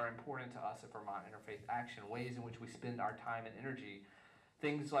issues that are important to us at Vermont Interfaith Action, ways in which we spend our time and energy.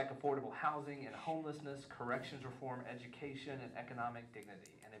 Things like affordable housing and homelessness, corrections reform, education, and economic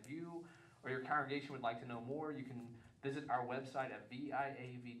dignity. And if you or your congregation would like to know more, you can visit our website at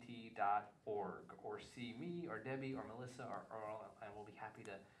viavt.org or see me or Debbie or Melissa or Earl, and we'll be happy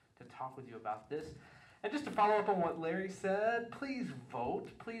to talk with you about this. And just to follow up on what Larry said, please vote.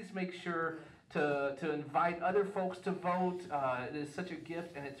 Please make sure to invite other folks to vote. It is such a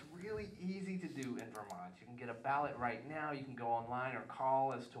gift, and it's really easy to do in Vermont. You can get a ballot right now. You can go online or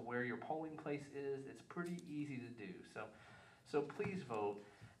call as to where your polling place is. It's pretty easy to do. So please vote.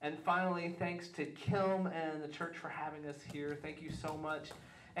 And finally, thanks to Kim and the church for having us here. Thank you so much.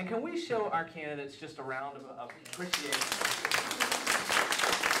 And can we show our candidates just a round of appreciation?